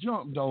 from the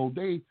jump though,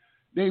 they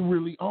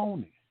really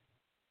own it.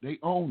 They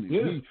own it.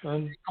 Yeah,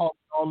 they call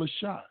all the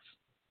shots.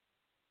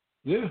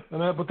 Yeah,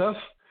 but that's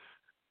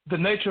the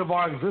nature of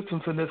our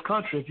existence in this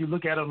country. If you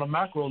look at it on a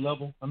macro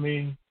level, I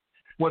mean,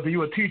 whether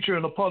you're a teacher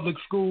in a public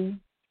school,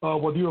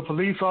 whether you're a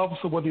police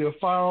officer, whether you're a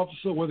fire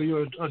officer, whether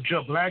you're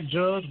a black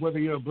judge, whether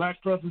you're a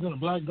black president, a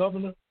black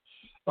governor,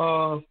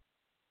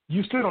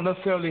 you still don't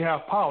necessarily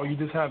have power. You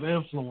just have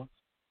influence.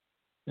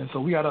 And so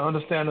we got to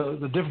understand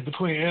the difference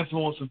between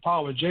influence and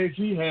power.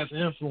 Jay-Z has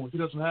influence. He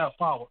doesn't have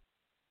power.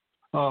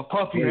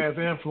 Puffy has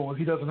influence.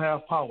 He doesn't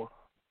have power.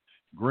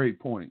 Great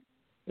point.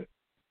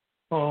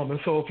 And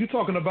so if you're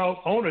talking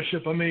about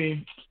ownership, I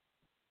mean,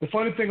 the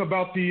funny thing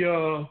about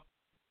the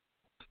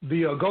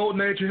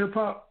golden age of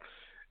hip-hop,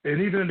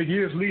 and even in the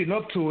years leading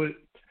up to it,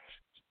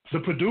 the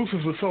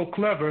producers were so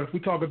clever. If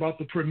we talk about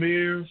the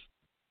Premiers,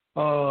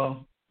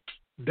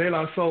 De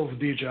La Soul's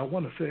DJ, I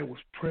want to say it was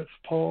Prince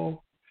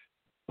Paul.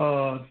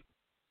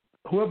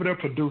 Whoever their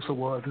producer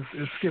was,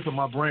 it's skipping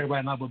my brain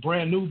right now, but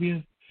Brand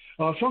Nubian.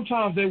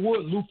 Sometimes they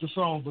would loop the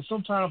songs, but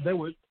sometimes they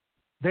would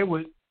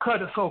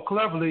cut it so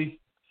cleverly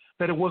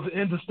that it was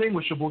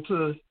indistinguishable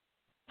to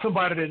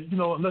somebody that, you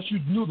know, unless you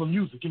knew the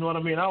music, you know what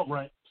I mean,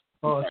 outright,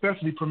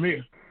 especially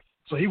Premier.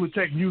 So he would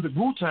take music.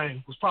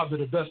 Wu-Tang was probably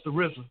the best of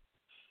RZA.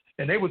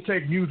 And they would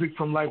take music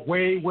from like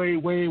way, way,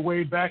 way,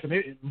 way back, and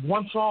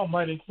one song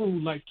might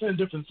include like 10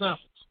 different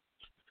samples.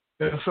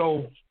 And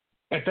so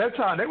at that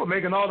time, they were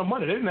making all the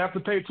money. They didn't have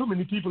to pay too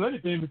many people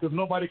anything because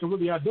nobody could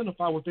really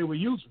identify what they were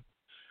using.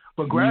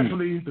 But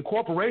gradually, the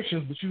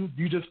corporations that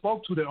you just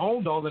spoke to that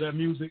owned all of that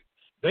music,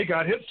 they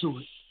got hip to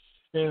it.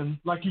 And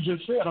like you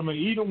just said, I mean,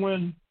 even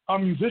when our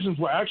musicians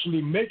were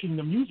actually making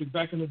the music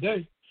back in the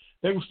day,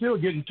 they were still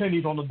getting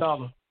pennies on the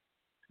dollar.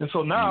 And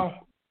so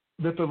now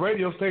that the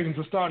radio stations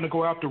are starting to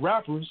go after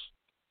rappers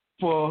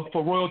for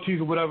royalties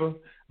or whatever,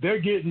 they're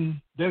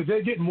getting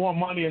more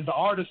money, and the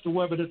artists or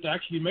whoever that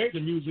actually made the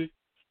music,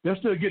 they're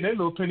still getting their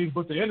little pennies.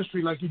 But the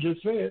industry, like you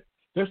just said,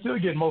 they're still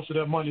getting most of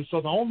their money.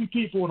 So the only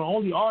people and the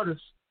only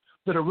artists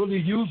that are really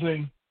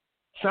using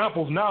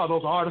samples now,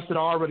 those artists that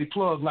are already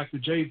plugged, like the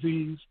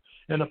Jay-Z's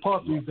and the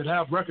Puffys that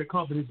have record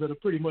companies that are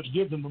pretty much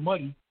give them the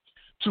money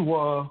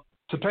to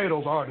pay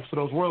those artists for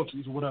those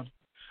royalties or whatever.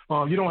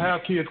 You don't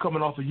have kids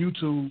coming off of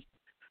YouTube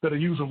that are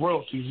using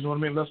royalties, you know what I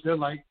mean? Unless they're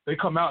like, they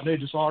come out and they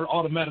just are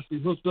automatically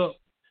hooked up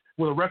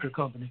with a record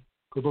company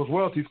because those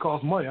royalties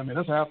cost money. I mean,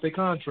 that's half their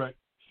contract.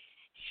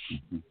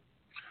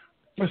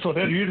 And so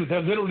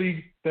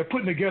they're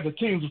putting together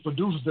teams of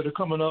producers that are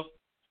coming up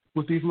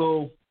with these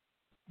little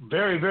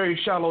very, very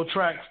shallow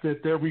tracks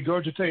that they're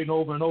regurgitating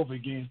over and over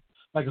again.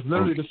 Like it's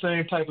literally the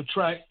same type of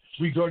track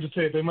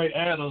regurgitated. They might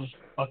add a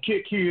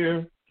kick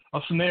here,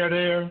 a snare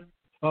there,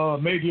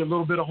 maybe a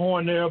little bit of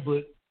horn there,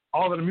 but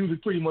all of the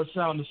music pretty much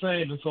sound the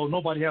same, and so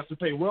nobody has to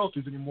pay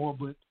royalties anymore,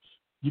 but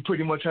you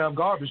pretty much have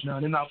garbage now.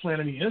 They're not playing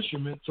any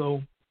instruments,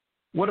 so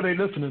what are they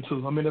listening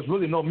to? I mean, there's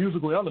really no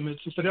musical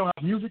elements. So they don't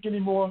have music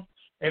anymore.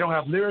 They don't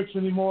have lyrics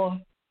anymore.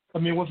 I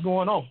mean, what's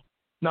going on?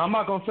 Now, I'm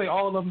not going to say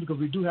all of them because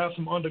we do have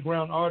some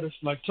underground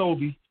artists like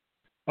Toby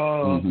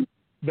that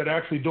are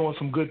actually doing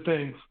some good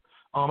things.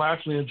 I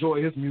actually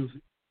enjoy his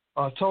music.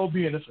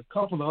 Toby, and there's a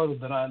couple of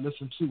others that I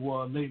listened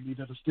to lately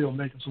that are still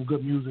making some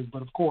good music,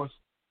 but of course,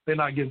 they're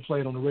not getting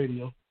played on the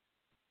radio.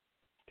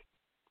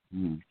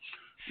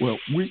 Well,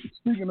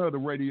 speaking of the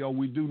radio,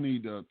 we do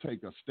need to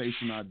take a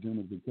station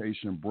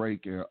identification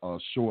break and a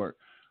short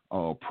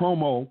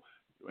promo,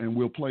 and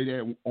we'll play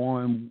that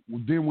on.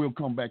 Then we'll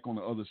come back on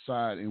the other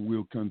side, and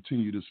we'll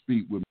continue to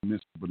speak with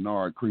Mr.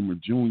 Bernard Creamer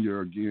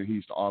Jr. Again,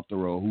 he's the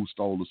author of Who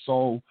Stole the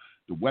Soul?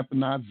 The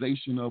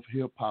Weaponization of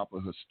Hip-Hop,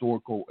 a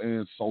Historical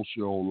and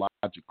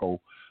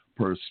Sociological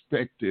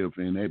Perspective,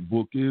 and that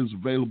book is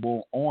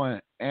available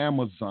on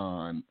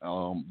Amazon.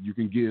 You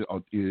can get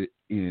it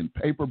in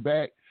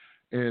paperback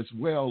as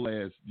well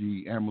as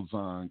the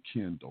Amazon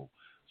Kindle.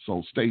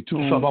 So stay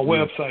tuned. It's on my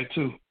website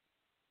too.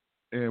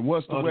 And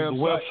what's the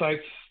website? The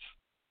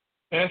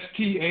website's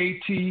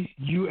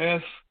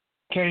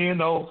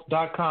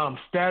statuskno.com.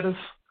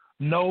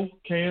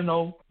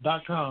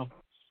 Statuskno.com.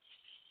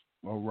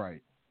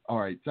 All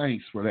right.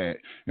 Thanks for that.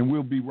 And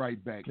we'll be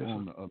right back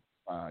on the other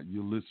side.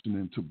 You're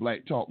listening to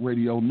Black Talk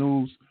Radio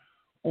News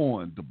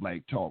on the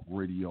Black Talk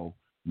Radio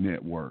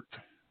Network.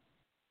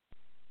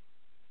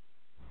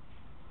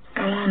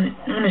 I want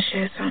to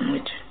share something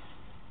with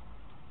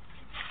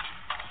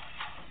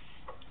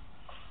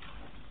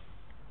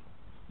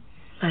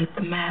you. Like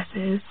the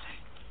masses,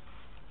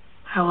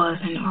 I was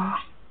in awe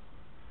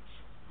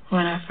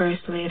when I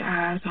first laid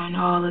eyes on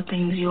all the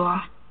things you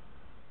are.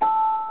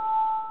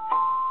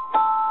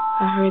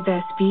 I heard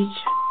that speech.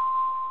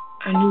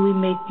 I knew we'd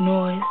make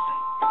noise.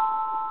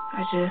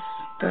 I just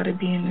thought it'd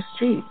be in the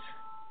streets.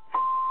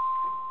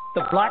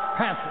 The Black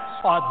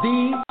Panthers are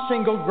the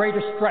single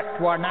greatest threat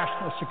to our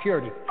national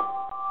security.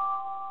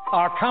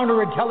 Our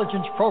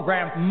counterintelligence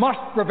program must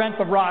prevent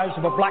the rise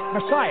of a black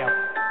messiah.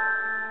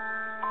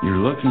 You're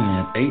looking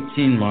at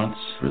 18 months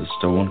for the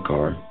stolen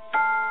car,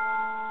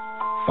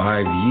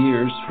 5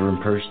 years for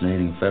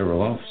impersonating a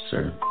federal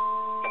officer,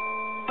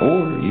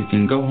 or you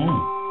can go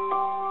home.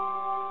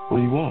 What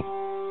do you want?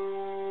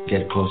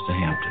 Get close to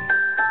Hampton.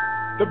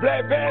 The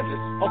Black Panthers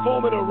are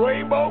forming a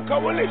rainbow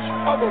coalition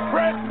of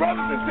oppressed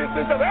brothers and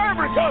sisters of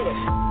every color.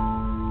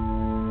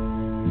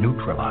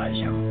 Neutralize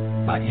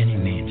him by any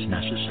means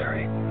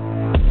necessary.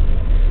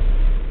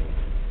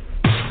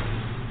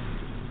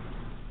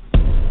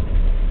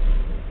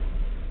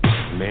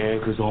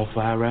 America's on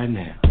fire right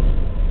now.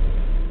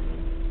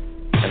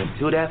 And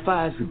until that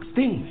fire is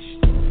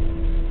extinguished,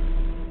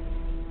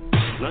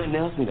 nothing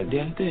else means a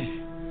damn thing.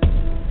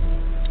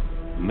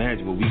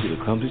 Imagine what we could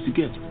accomplish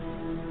together.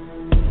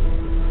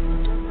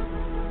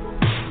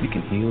 We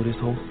can heal this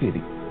whole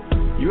city.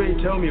 You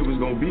ain't tell me it was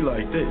gonna be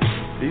like this.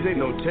 These ain't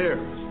no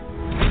terrorists.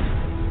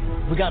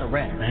 We got a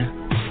rat,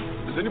 man.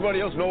 Does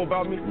anybody else know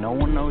about me? No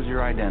one knows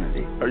your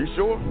identity. Are you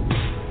sure?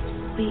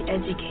 We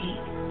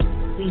educate,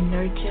 we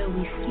nurture,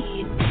 we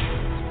feed,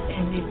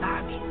 and we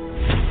lobby.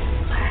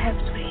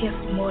 Perhaps we're here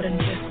for more than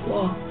just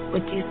war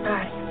with these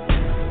bodies.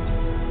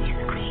 We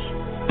scream,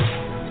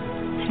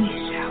 and we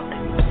shout,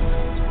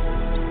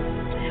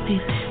 and we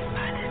live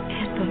by this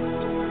anthem.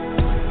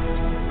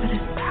 But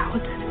it's power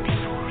to the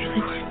people who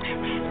really worth their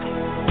ransom.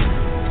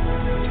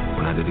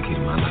 When I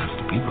dedicated my life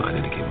to people, I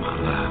dedicated my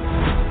life.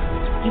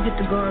 You get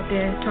to go out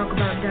there and talk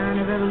about dying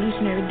a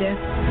revolutionary death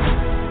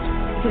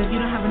because you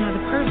don't have another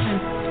person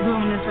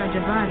growing inside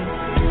your body.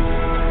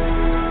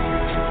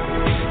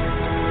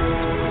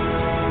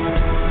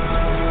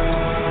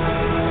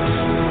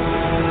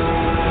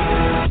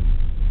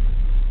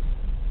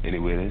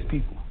 Anywhere there's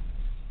people,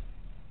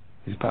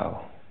 there's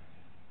power.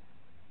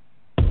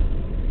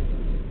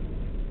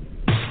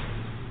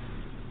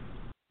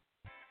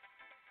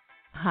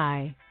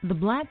 Hi, the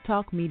Black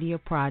Talk Media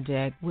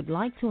Project would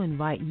like to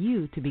invite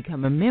you to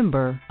become a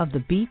member of the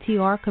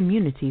BTR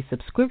Community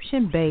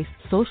subscription-based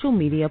social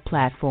media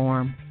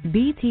platform.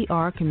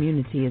 BTR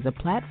Community is a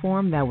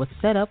platform that was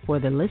set up for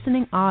the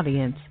listening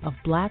audience of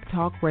Black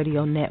Talk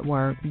Radio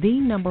Network,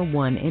 the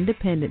 #1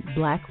 independent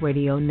Black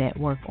radio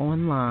network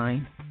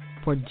online.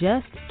 For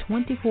just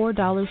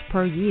 $24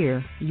 per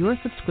year, your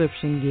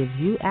subscription gives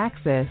you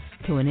access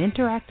to an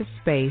interactive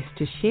space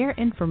to share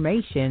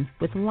information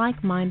with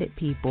like-minded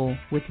people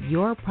with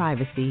your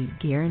privacy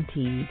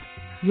guaranteed.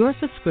 Your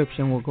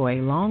subscription will go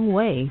a long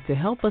way to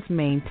help us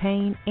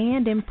maintain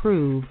and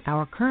improve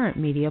our current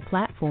media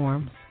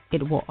platforms.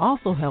 It will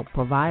also help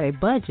provide a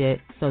budget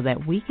so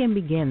that we can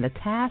begin the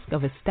task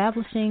of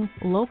establishing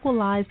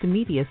localized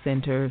media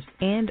centers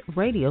and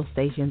radio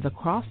stations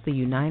across the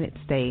United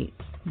States.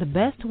 The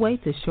best way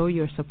to show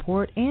your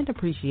support and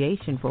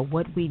appreciation for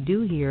what we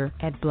do here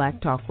at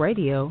Black Talk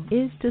Radio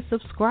is to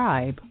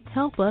subscribe.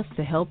 Help us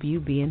to help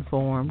you be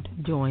informed.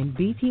 Join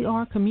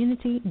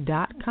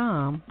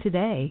btrcommunity.com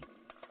today.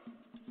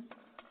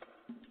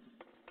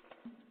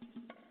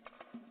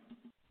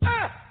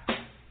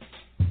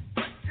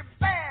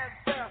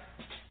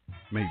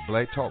 Make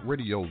Black Talk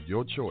Radio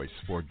your choice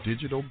for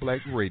digital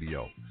black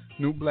radio.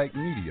 New black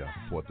media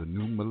for the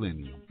new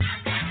millennium.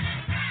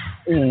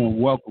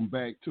 And welcome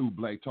back to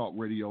Black Talk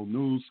Radio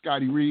News.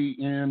 Scotty Reed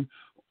in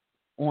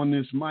on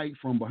this mic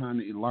from behind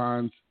the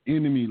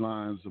enemy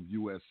lines of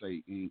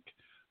USA Inc.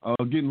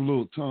 Getting a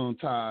little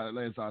tongue-tied.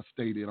 As I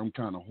stated, I'm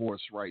kind of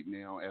hoarse right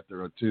now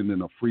after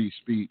attending a free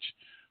speech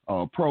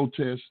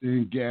protest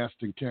in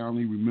Gaston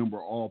County. Remember,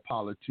 all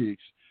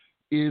politics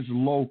is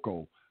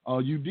local.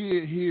 You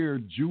did hear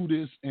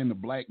Judas and the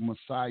Black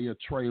Messiah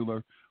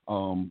trailer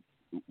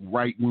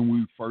right when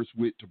we first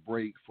went to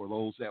break. For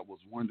those that was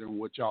wondering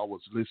what y'all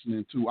was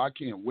listening to, I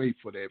can't wait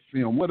for that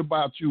film. What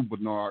about you,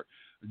 Bernard?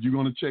 Are you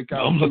going to check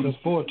out? I'm looking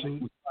forward to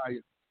it.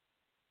 Messiah?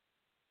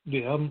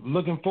 Yeah, I'm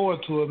looking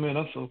forward to it, man.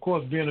 That's, of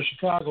course, being a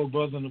Chicago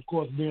brother and, of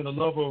course, being a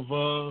lover of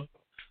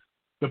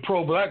the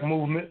pro-black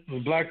movement, the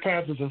Black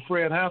Panthers and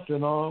Fred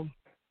Hampton. I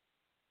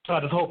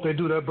just hope they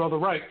do their brother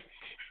right.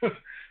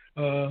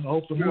 I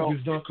hope the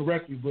movie's done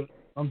correctly, but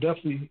I'm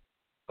definitely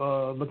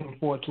looking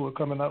forward to it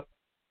coming up.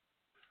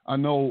 I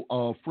know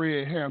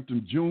Fred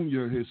Hampton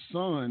Jr., his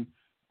son,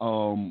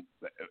 I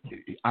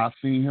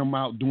seen him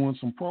out doing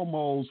some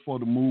promos for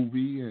the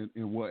movie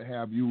and what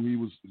have you. He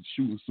was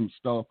shooting some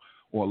stuff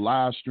or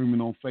live streaming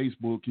on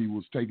Facebook. He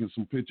was taking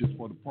some pictures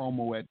for the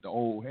promo at the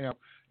old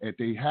at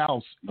their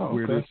house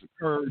where this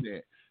occurred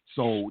at.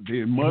 So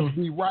it must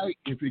be right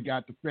if he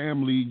got the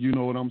family, you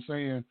know what I'm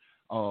saying,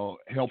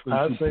 helping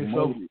I'd to say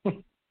promote so.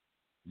 it.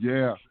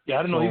 Yeah. Yeah,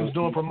 I didn't know he was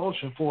doing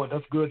promotion for it.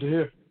 That's good to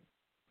hear.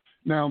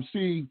 Now,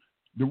 see,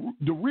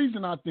 the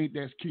reason I think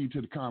that's key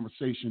to the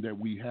conversation that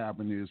we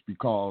having is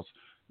because,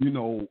 you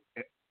know,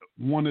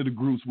 one of the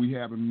groups we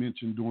haven't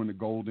mentioned during the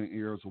golden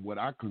eras, or what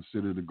I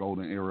consider the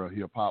golden era of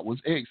hip-hop, was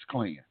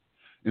X-Clan.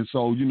 And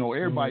so, you know,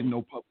 everybody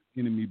know Public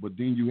Enemy, but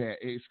then you had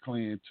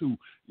X-Clan too.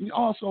 And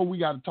also, we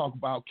got to talk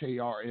about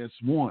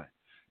KRS-One.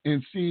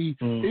 And see,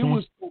 it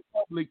was through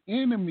Public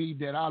Enemy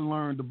that I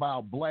learned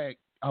about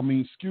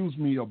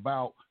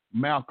about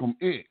Malcolm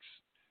X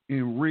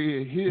and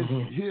read his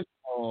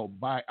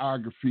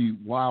biography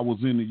while I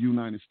was in the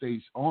United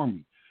States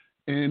Army.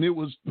 And it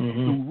was to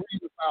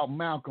read about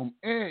Malcolm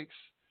X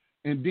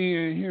and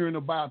then hearing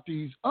about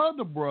these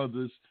other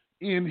brothers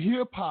in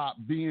hip-hop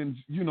being,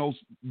 you know,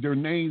 their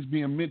names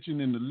being mentioned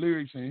in the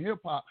lyrics in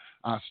hip-hop,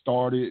 I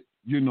started,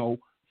 you know,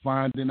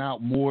 finding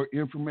out more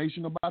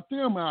information about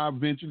them. And I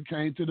eventually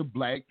came to the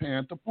Black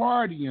Panther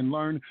Party and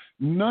learned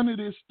none of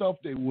this stuff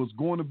that was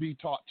going to be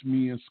taught to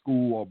me in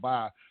school or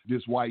by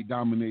this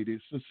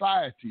white-dominated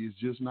society is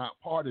just not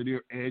part of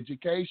their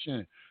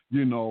education,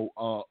 you know,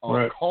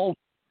 culture.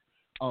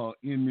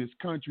 in this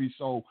country.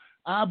 So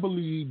I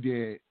believe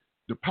that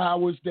the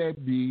powers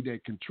that be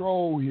that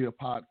control hip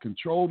hop,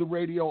 control the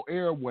radio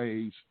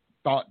airwaves,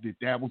 thought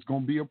that was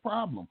going to be a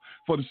problem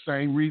for the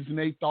same reason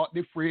they thought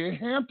that Fred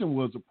Hampton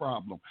was a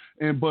problem.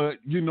 But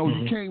you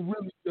can't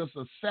really just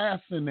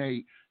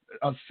assassinate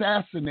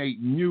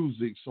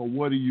music. So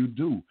what do?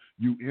 You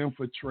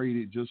infiltrate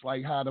it, just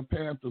like how the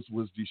Panthers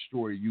was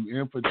destroyed. You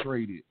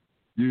infiltrate it,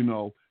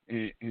 and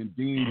then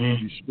you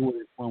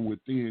destroy it from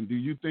within. Do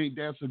you think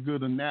that's a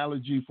good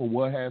analogy for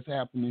what has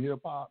happened in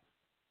hip hop?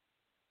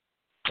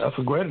 That's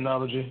a great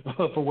analogy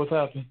for what's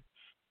happened.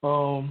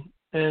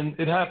 And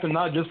it happened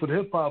not just with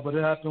hip hop, but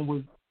it happened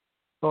with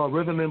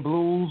rhythm and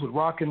blues, with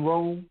rock and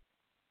roll.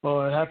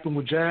 It happened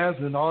with jazz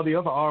and all the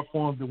other art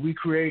forms that we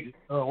created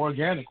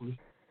organically.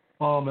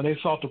 And they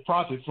sought to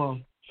profit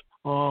from.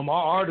 Our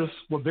artists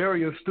were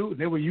very astute.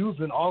 They were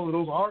using all of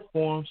those art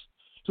forms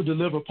to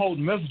deliver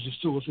potent messages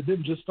to us. It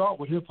didn't just start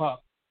with hip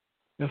hop.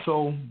 And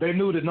so they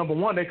knew that, number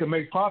one, they could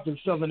make profit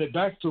selling it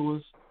back to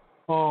us,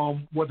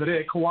 whether they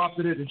had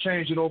co-opted it and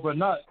changed it over or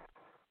not.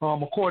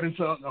 According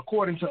to us,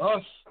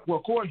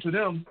 according to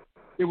them,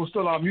 it was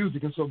still our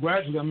music. And so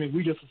gradually,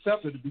 we just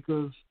accepted it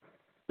because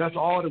that's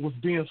all that was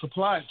being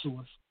supplied to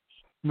us.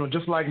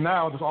 Just like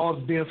now, that's all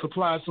that's being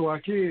supplied to our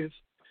kids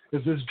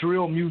is this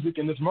drill music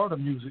and this murder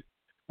music,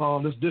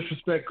 this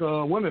disrespect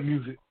women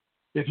music.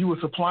 If you were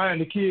supplying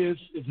the kids,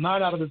 if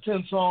 9 out of the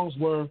 10 songs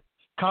were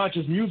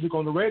conscious music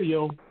on the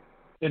radio,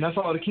 and that's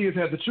all the kids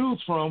had to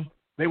choose from,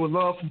 they would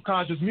love some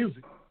conscious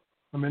music.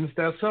 It's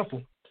that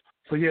simple.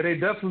 So, yeah, they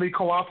definitely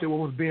co-opted what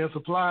was being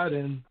supplied,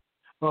 and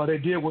they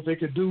did what they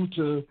could do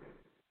to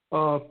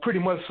pretty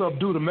much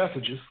subdue the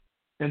messages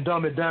and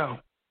dumb it down.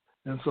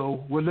 And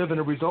so we're living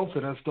the results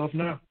of that stuff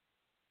now.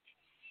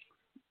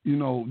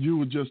 You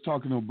were just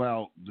talking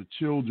about the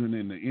children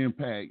and the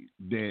impact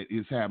that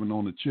is having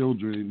on the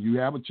children. You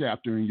have a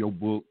chapter in your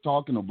book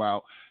talking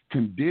about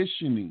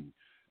conditioning.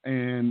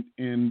 And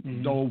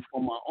though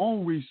from my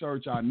own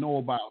research, I know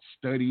about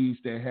studies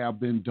that have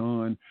been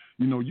done.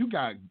 You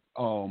got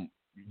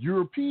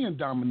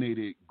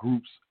European-dominated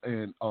groups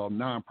and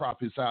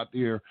nonprofits out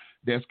there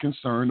that's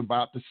concerned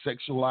about the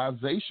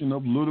sexualization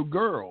of little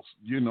girls,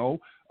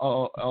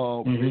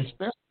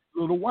 especially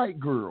little white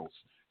girls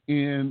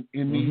in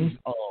these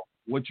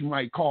what you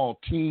might call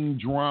teen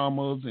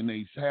dramas, and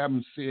they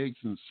having sex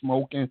and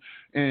smoking,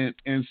 and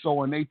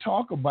they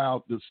talk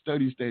about the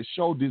studies that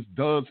show this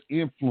does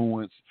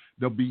influence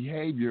the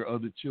behavior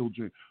of the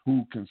children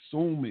who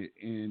consume it.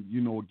 And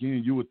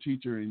again, you're a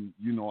teacher, and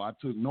I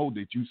took note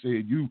that you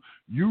said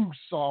you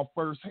saw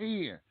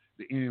firsthand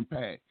the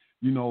impact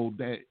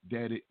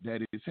that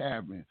it's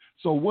having.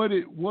 So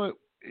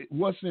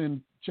what's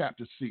in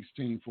chapter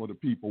 16 for the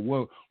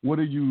people? What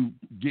are you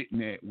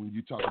getting at when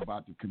you talk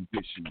about the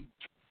conditioning?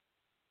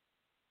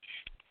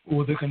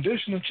 Well, the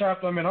conditioning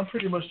chapter, I'm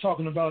pretty much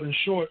talking about, in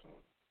short,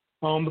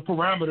 the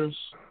parameters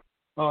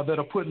that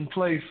are put in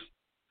place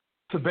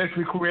to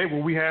basically create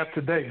what we have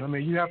today.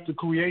 You have to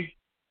create,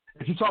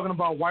 if you're talking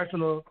about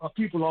wiping a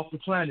people off the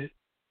planet,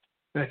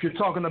 and if you're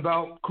talking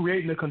about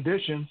creating the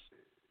conditions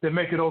that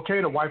make it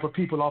okay to wipe a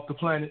people off the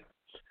planet,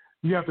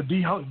 you have to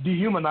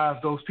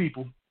dehumanize those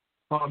people.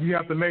 You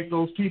have to make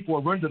those people,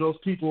 or render those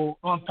people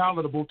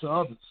unpalatable to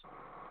others.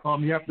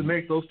 You have to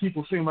make those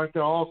people seem like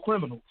they're all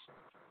criminals.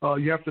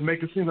 You have to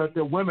make it seem like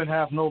their women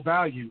have no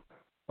value.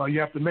 You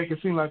have to make it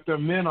seem like their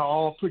men are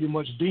all pretty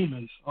much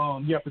demons.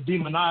 You have to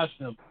demonize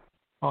them.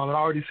 I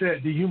already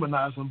said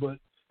dehumanize them, but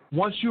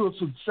once you have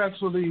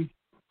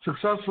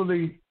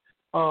successfully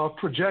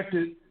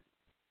projected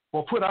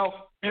or put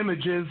out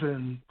images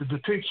and the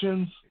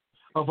depictions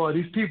of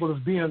these people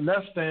as being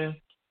less than,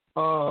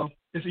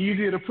 it's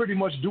easier to pretty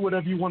much do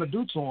whatever you want to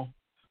do to them.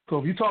 So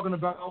if you're talking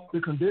about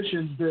the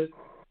conditions that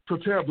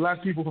prepare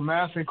black people for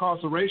mass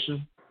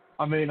incarceration,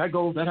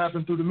 that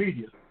happens through the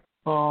media.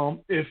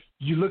 If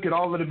you look at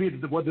all of the media,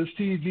 whether it's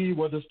TV,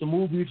 whether it's the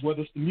movies,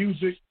 whether it's the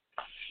music,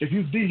 if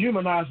you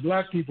dehumanize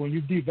black people and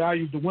you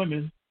devalue the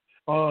women,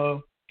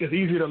 it's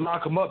easier to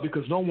lock them up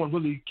because no one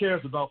really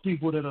cares about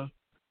people that are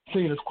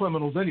seen as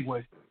criminals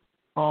anyway.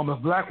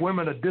 If black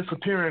women are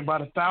disappearing by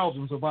the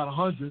thousands or by the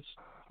hundreds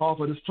off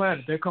of this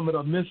planet, they're coming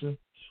up missing.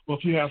 Or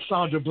if you have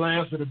Sandra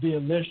Blands that are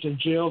being lynched in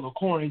jail, or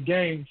Corey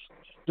Gaines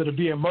that are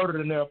being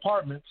murdered in their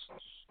apartments,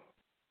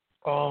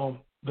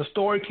 the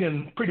story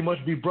can pretty much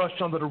be brushed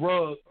under the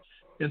rug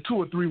in 2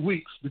 or 3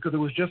 weeks because it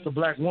was just a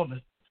black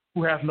woman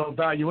who has no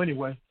value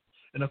anyway.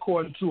 And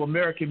according to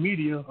American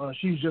media,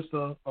 she's just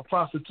a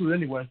prostitute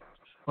anyway.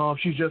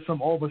 She's just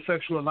some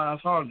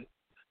over-sexualized harlot.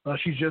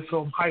 She's just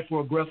some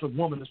hyper-aggressive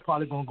woman that's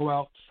probably going to go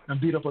out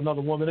and beat up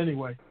another woman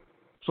anyway.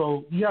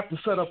 So you have to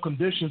set up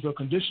conditions or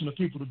condition the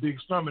people to be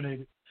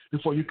exterminated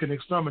before you can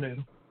exterminate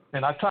them.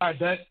 And I tied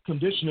that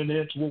conditioning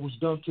into what was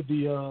done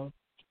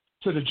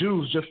to the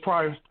Jews just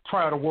prior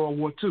to World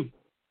War II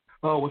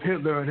with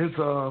Hitler and his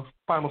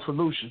Final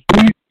Solution,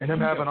 and him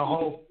having a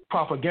whole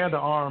propaganda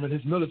arm in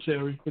his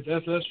military, his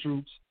SS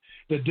troops,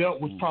 that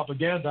dealt with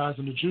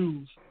propagandizing the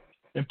Jews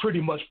and pretty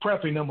much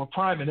prepping them or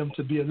priming them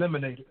to be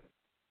eliminated.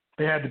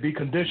 they had to be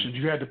conditions.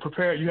 You had to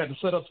prepare. You had to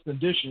set up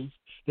conditions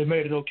that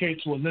made it okay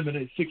to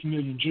eliminate 6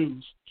 million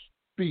Jews.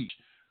 Speech.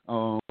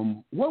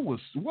 What was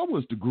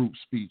the group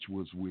speech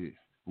was with?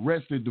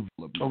 Arrested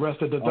Development.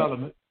 Arrested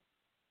Development.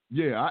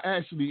 Yeah, I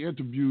actually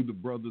interviewed the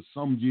brother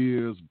some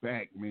years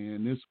back,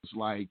 man. This was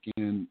like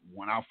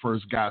when I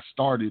first got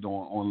started on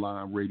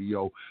online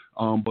radio.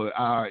 But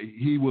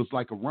he was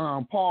like a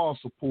Ron Paul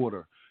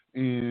supporter.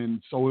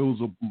 And so it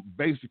was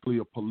basically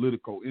a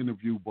political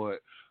interview. But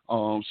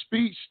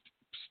Speech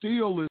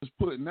still is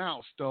putting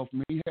out stuff,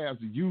 man. He has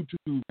a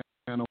YouTube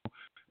channel.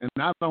 And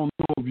I don't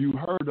know if you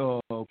heard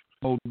of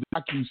the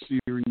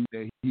docu-series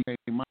that he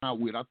came out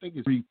with. I think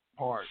it's 3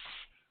 parts.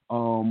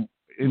 And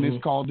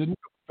it's called The Nigga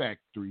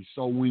Factory.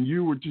 So when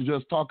you were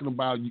just talking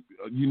about,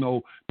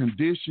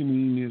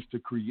 conditioning is to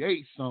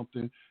create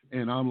something,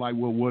 and I'm like,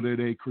 well, what are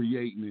they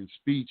creating? And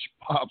Speech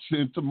pops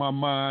into my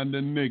mind, The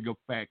Nigga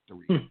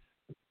Factory.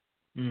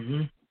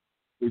 Mm-hmm.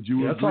 Would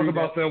you agree? Talk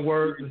about that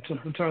word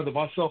in terms of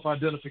our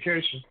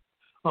self-identification.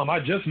 I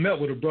just met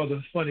with a brother.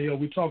 It's funny,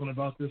 we're talking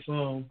about this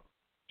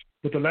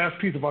with the last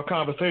piece of our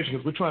conversation,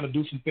 because we're trying to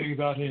do some things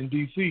out here in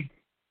D.C.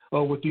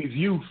 With these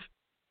youth.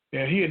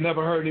 And he had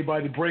never heard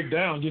anybody break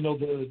down,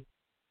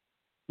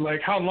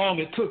 how long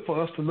it took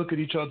for us to look at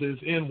each other as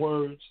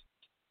N-words,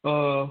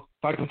 if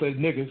I can say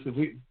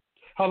niggas,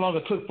 how long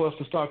it took for us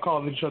to start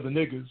calling each other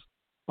niggas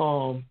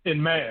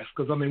in mass.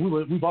 Because,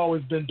 we've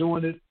always been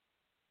doing it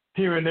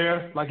here and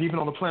there. Like even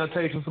on the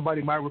plantation,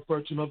 somebody might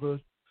refer to another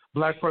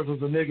black person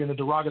as a nigga in a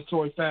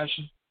derogatory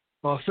fashion,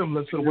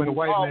 similar to the way the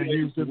white man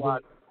used it.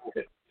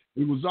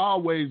 It was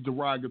always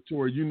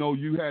derogatory.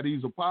 You had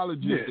these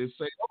apologists that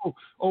say,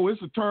 oh,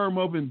 it's a term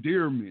of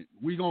endearment.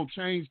 We're going to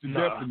change the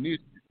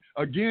definition.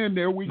 Again,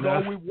 there we go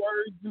with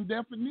words and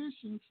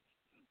definitions.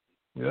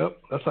 Yep,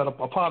 that's an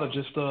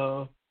apologist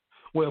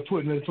way of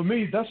putting it. For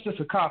me, that's just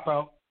a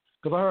cop-out,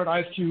 because I heard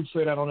Ice Cube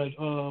say that on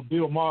that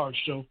Bill Maher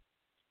show.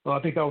 I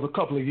think that was a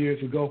couple of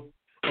years ago.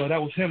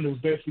 That was him that was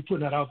basically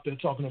putting that out there,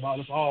 talking about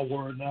it's all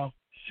word now,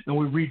 and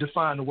we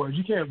redefine the word.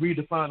 You can't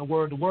redefine the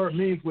word. The word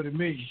means what it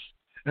means.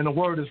 And the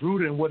word is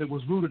rooted in what it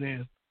was rooted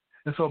in.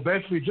 And so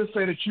basically just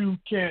say that you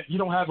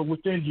don't have it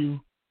within you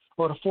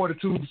or the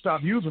fortitude to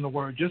stop using the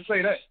word. Just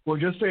say that. Or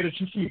just say that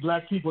you see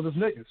black people as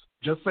niggas.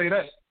 Just say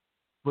that.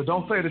 But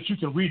don't say that you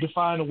can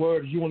redefine the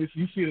word. You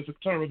see it as a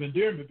term of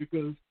endearment,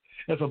 because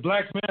as a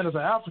black man, as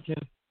an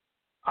African,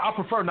 I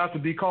prefer not to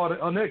be called a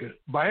nigga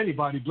by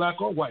anybody,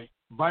 black or white,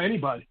 by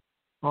anybody.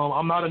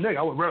 I'm not a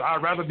nigga.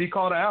 I'd rather be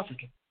called an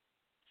African.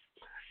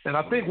 And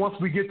I think once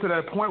we get to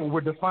that point where we're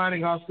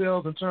defining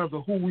ourselves in terms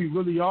of who we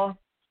really are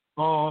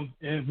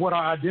and what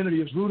our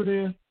identity is rooted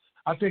in,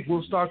 I think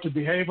we'll start to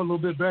behave a little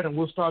bit better, and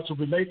we'll start to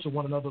relate to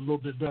one another a little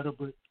bit better.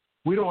 But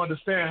we don't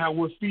understand how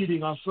we're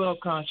feeding our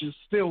subconscious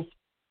filth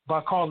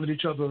by calling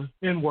each other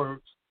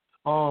N-words.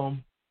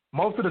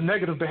 Most of the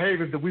negative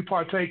behaviors that we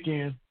partake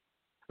in,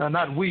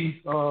 not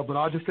we, but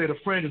I'll just say the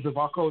fringes of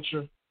our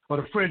culture or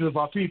the fringes of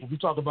our people. We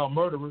talk about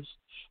murderers,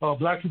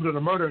 black people that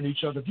are murdering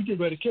each other. If you get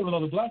ready to kill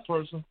another black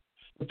person,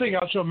 the thing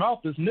out your mouth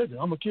is nigga.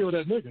 I'm going to kill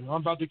that nigga.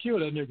 I'm about to kill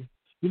that nigga.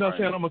 You know what I'm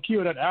saying? I'm going to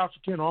kill that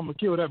African, or I'm going to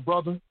kill that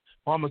brother,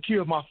 or I'm going to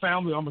kill my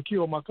family, or I'm going to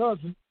kill my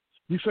cousin.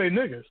 You say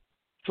niggas.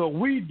 So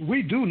we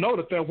do know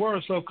that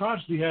word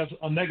subconsciously has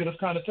a negative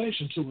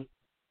connotation to it.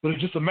 But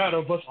it's just a matter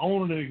of us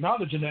owning and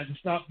acknowledging that and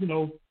stop,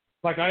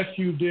 like Ice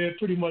Cube did,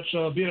 pretty much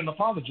being an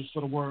apologist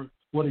for the word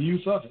or the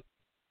use of it.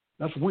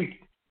 That's weak.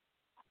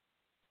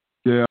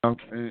 Yeah,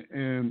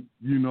 and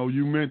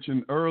you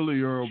mentioned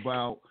earlier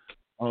about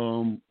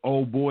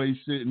old boy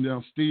sitting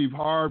down, Steve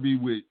Harvey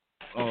with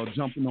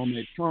jumping on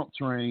that Trump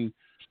train.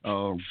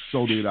 So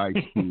did Ice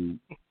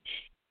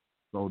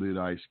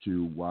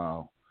Cube.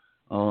 Wow.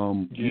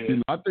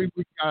 I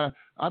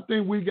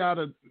think we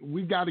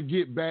gotta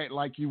get back,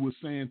 like you were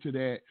saying, to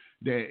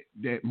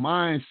that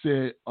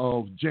mindset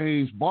of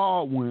James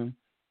Baldwin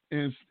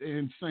and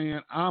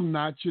saying, I'm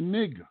not your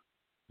nigga.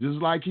 Just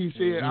like he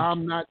said,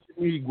 I'm not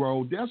your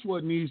Negro. That's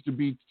what needs to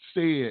be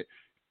said,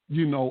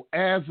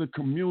 as a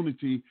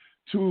community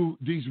to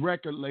these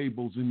record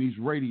labels and these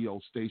radio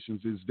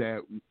stations, is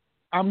that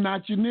I'm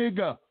not your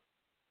nigga.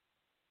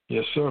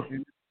 Yes, sir.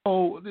 And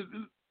so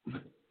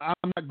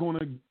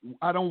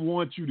I don't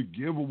want you to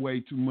give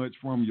away too much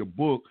from your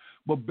book,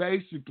 but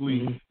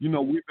basically,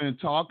 we've been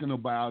talking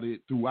about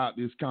it throughout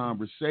this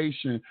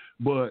conversation,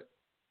 but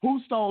who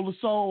stole the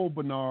soul,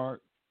 Bernard?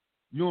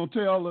 You want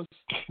to tell us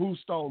who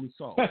stole the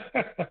soul?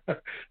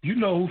 You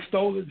know who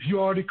stole it. You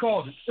already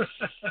called it.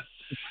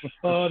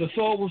 The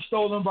soul was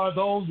stolen by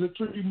those that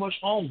pretty much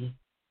own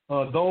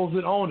it, those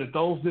that own it,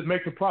 those that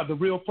make the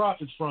real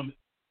profits from it,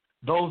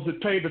 those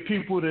that pay the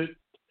people that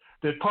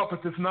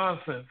puppet this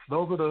nonsense.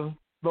 Those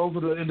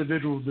are the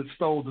individuals that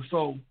stole the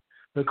soul.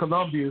 The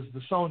Columbias, the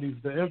Sonys,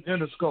 the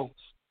Interscopes.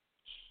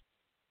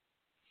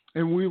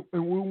 And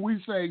when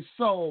we say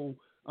soul,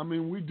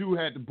 we do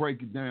have to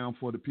break it down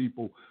for the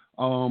people.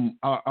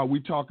 Are we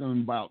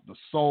talking about the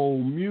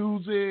soul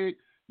music,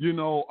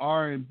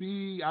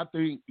 R&B? I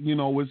think,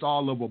 it's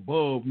all of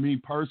above, me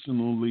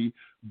personally.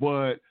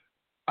 But,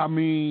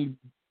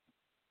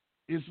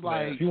 is it's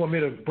like, if you want me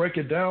to break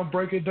it down.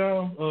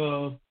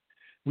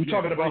 We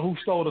talking about who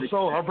stole the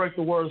soul. I'll break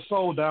the word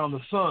soul down to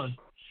son.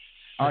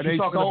 Are they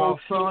talking about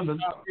son?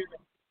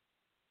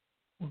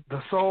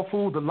 The soul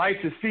food, the life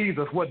that feeds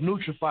us, what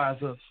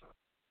nutrifies us.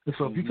 And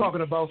so if you're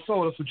talking about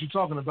soul, that's what you're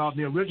talking about.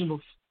 The original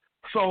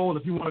soul,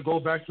 if you want to go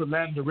back to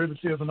Latin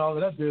derivatives and all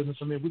of that business,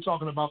 I mean, we're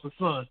talking about the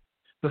sun.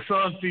 The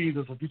sun feeds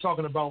us. If you're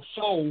talking about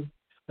soul,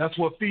 that's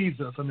what feeds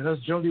us. I mean,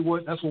 that's generally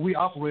that's what we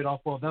operate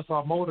off of. That's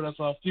our motor. That's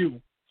our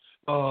fuel.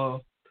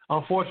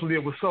 Unfortunately,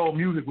 it was soul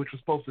music which was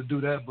supposed to do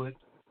that, but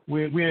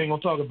we ain't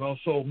gonna talk about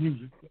soul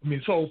music. I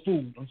mean, soul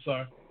food. I'm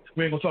sorry.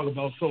 We ain't gonna talk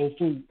about soul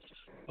food.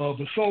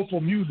 The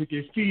soulful music,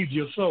 it feeds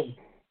your soul.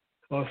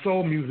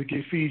 Soul music,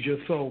 it feeds your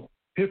soul.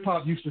 Hip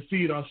hop used to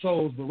feed our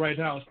souls, but right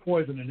now it's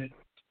poisoning it.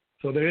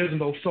 So there is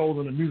no soul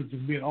in the music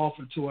that's being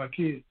offered to our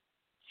kids.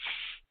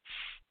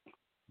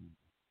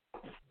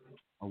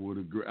 I would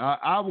agree.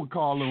 I would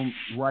call them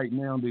right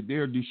now that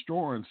they're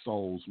destroying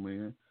souls,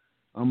 man.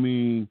 I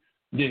mean,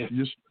 you're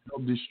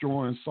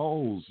destroying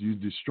souls. You're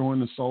destroying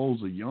the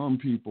souls of young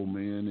people,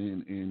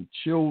 man, and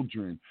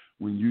children.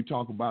 When you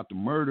talk about the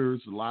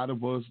murders, a lot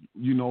of us,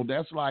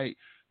 that's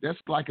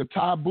like a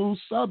taboo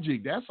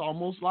subject. That's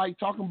almost like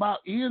talking about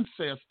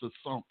incest or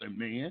something,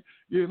 man.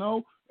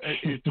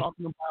 And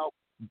talking about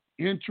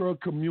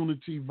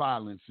intra-community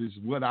violence is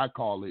what I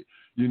call it.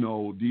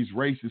 These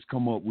racists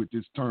come up with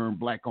this term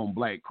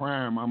black-on-black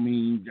crime. I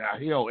mean,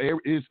 hell,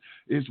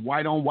 it's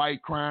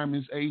white-on-white crime,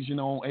 it's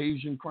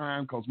Asian-on-Asian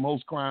crime, because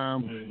most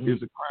crime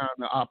is a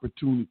crime of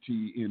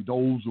opportunity in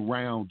those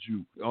around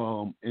you.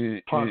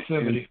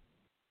 Proximity.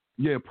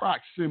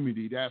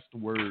 Proximity, that's the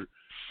word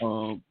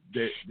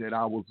that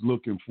I was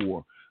looking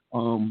for.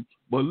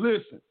 But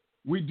listen,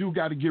 we do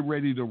got to get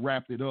ready to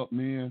wrap it up,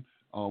 man.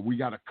 We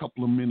got a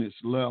couple of minutes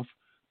left.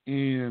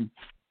 And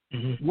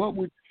what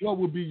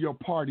would be your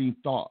parting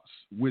thoughts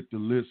with the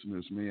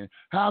listeners, man?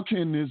 How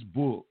can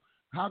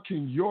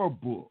your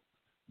book,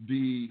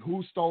 the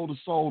Who Stole the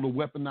Soul, the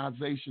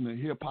Weaponization of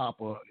Hip Hop,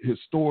 a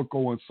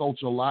historical and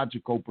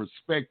sociological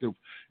perspective,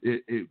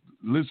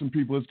 listen,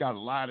 people, it's got a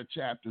lot of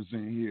chapters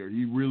in here.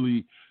 He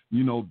really,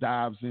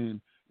 dives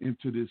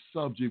into this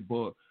subject.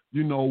 But,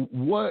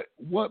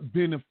 what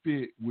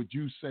benefit would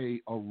you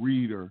say a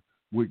reader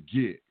would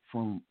get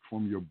from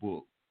your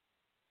book?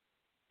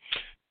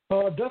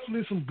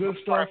 Definitely some good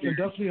stuff, and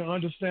definitely an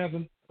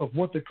understanding of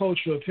what the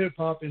culture of hip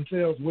hop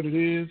entails, what it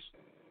is,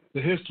 the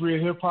history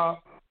of hip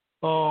hop.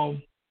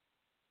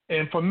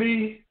 And for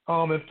me,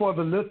 and for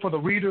the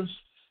readers,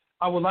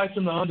 I would like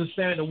them to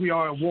understand that we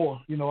are at war.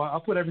 I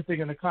put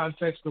everything in the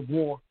context of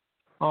war.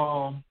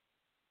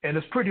 And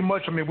it's pretty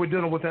much, we're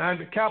dealing with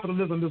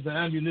capitalism is the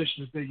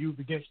ammunition that they use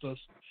against us.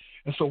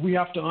 And so we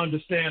have to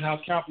understand how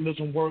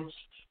capitalism works.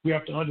 We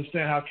have to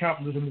understand how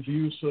capitalism is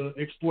used to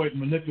exploit and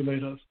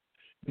manipulate us.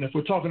 And if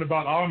we're talking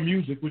about our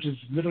music, which is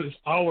literally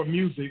our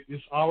music,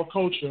 it's our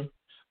culture,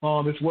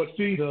 it's what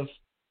feeds us,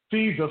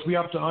 we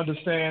have to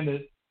understand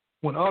that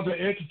when other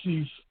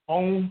entities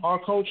own our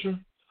culture,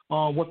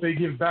 what they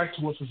give back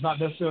to us is not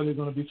necessarily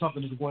going to be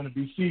something that's going to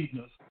be feeding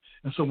us.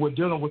 And so we're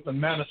dealing with the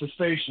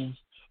manifestations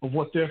of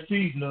what they're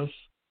feeding us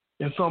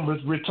in some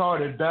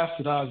retarded,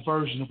 bastardized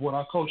version of what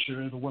our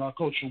culture is or what our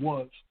culture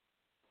was.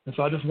 And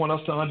so I just want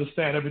us to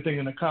understand everything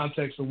in the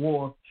context of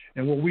war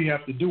and what we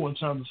have to do in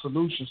terms of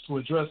solutions to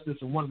address this.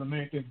 And one of the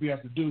main things we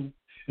have to do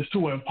is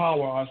to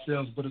empower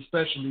ourselves, but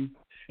especially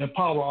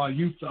empower our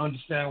youth to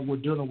understand what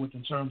we're dealing with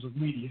in terms of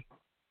media.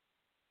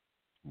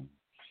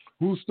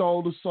 Who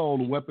Stole the Soul,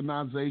 the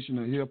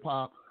Weaponization of Hip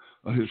Hop,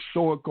 a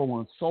historical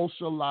and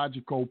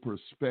sociological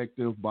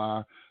perspective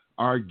by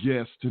our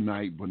guest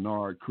tonight,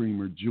 Bernard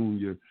Creamer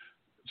Jr.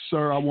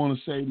 Sir, I want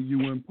to say to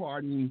you in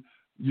parting,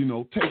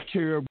 take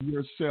care of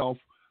yourself.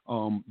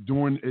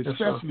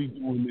 Especially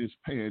during this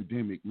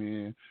pandemic,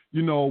 man.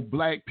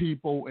 Black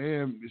people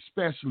and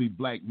especially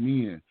black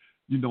men,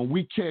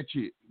 we catch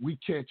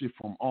it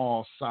from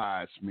all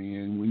sides,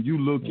 man. When you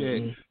look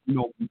at,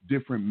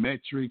 different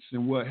metrics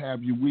and what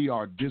have you, we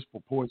are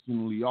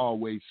disproportionately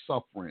always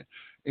suffering.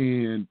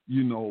 And,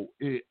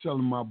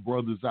 telling my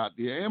brothers out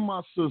there and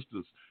my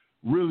sisters,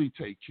 really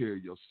take care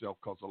of yourself,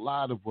 because a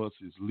lot of us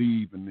is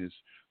leaving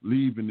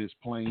this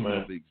plane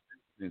of existence.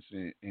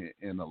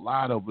 And a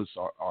lot of us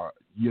are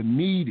you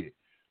need it.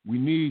 We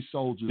need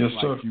soldiers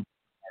like you,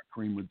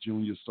 Creamer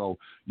Jr. So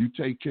you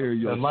take care of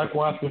yourself. And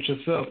likewise with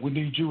yourself. We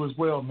need you as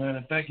well, man.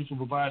 And thank you for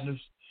providing this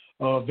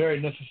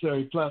very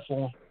necessary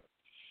platform.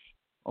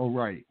 All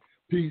right.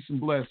 Peace and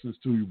blessings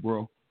to you,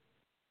 bro.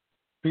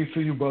 Peace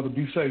to you, brother.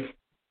 Be safe.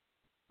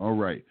 All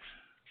right.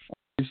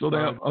 So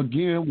that,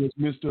 again, was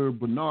Mr.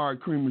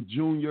 Bernard Creamer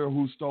Jr.,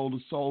 Who Stole the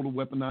Soul, the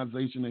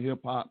Weaponization of Hip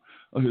Hop,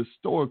 a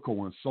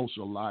historical and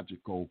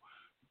sociological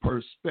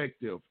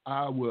perspective.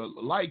 I would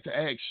like to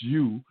ask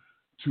you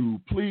to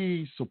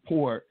please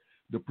support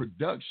the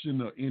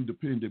production of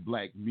independent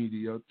black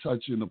media,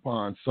 touching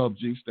upon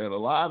subjects that a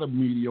lot of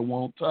media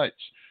won't touch.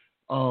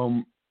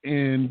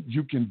 And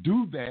you can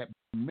do that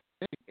by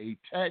making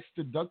a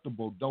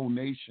tax-deductible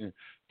donation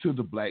to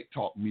the Black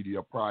Talk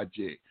Media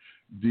Project.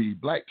 The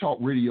Black Talk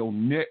Radio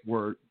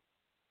Network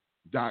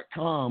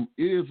BlackTalkMedia.com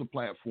is a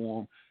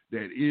platform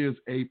that is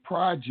a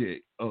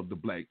project of the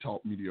Black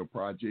Talk Media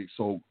Project.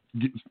 So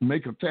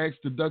make a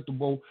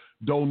tax-deductible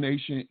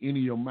donation.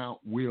 Any amount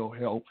will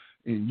help,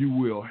 and you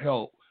will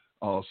help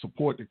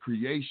support the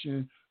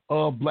creation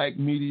of Black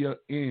media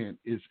and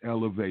its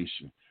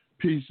elevation.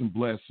 Peace and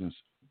blessings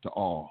to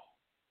all.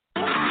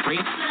 No,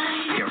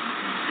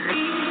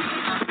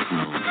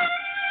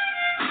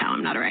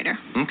 I'm not a writer.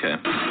 Okay.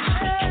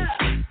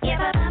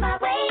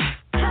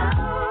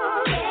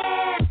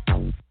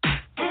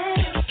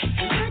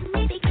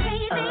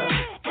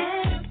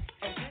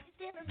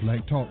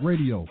 Black Talk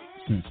Radio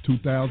since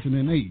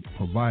 2008,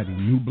 providing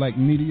new black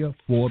media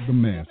for the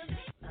masses.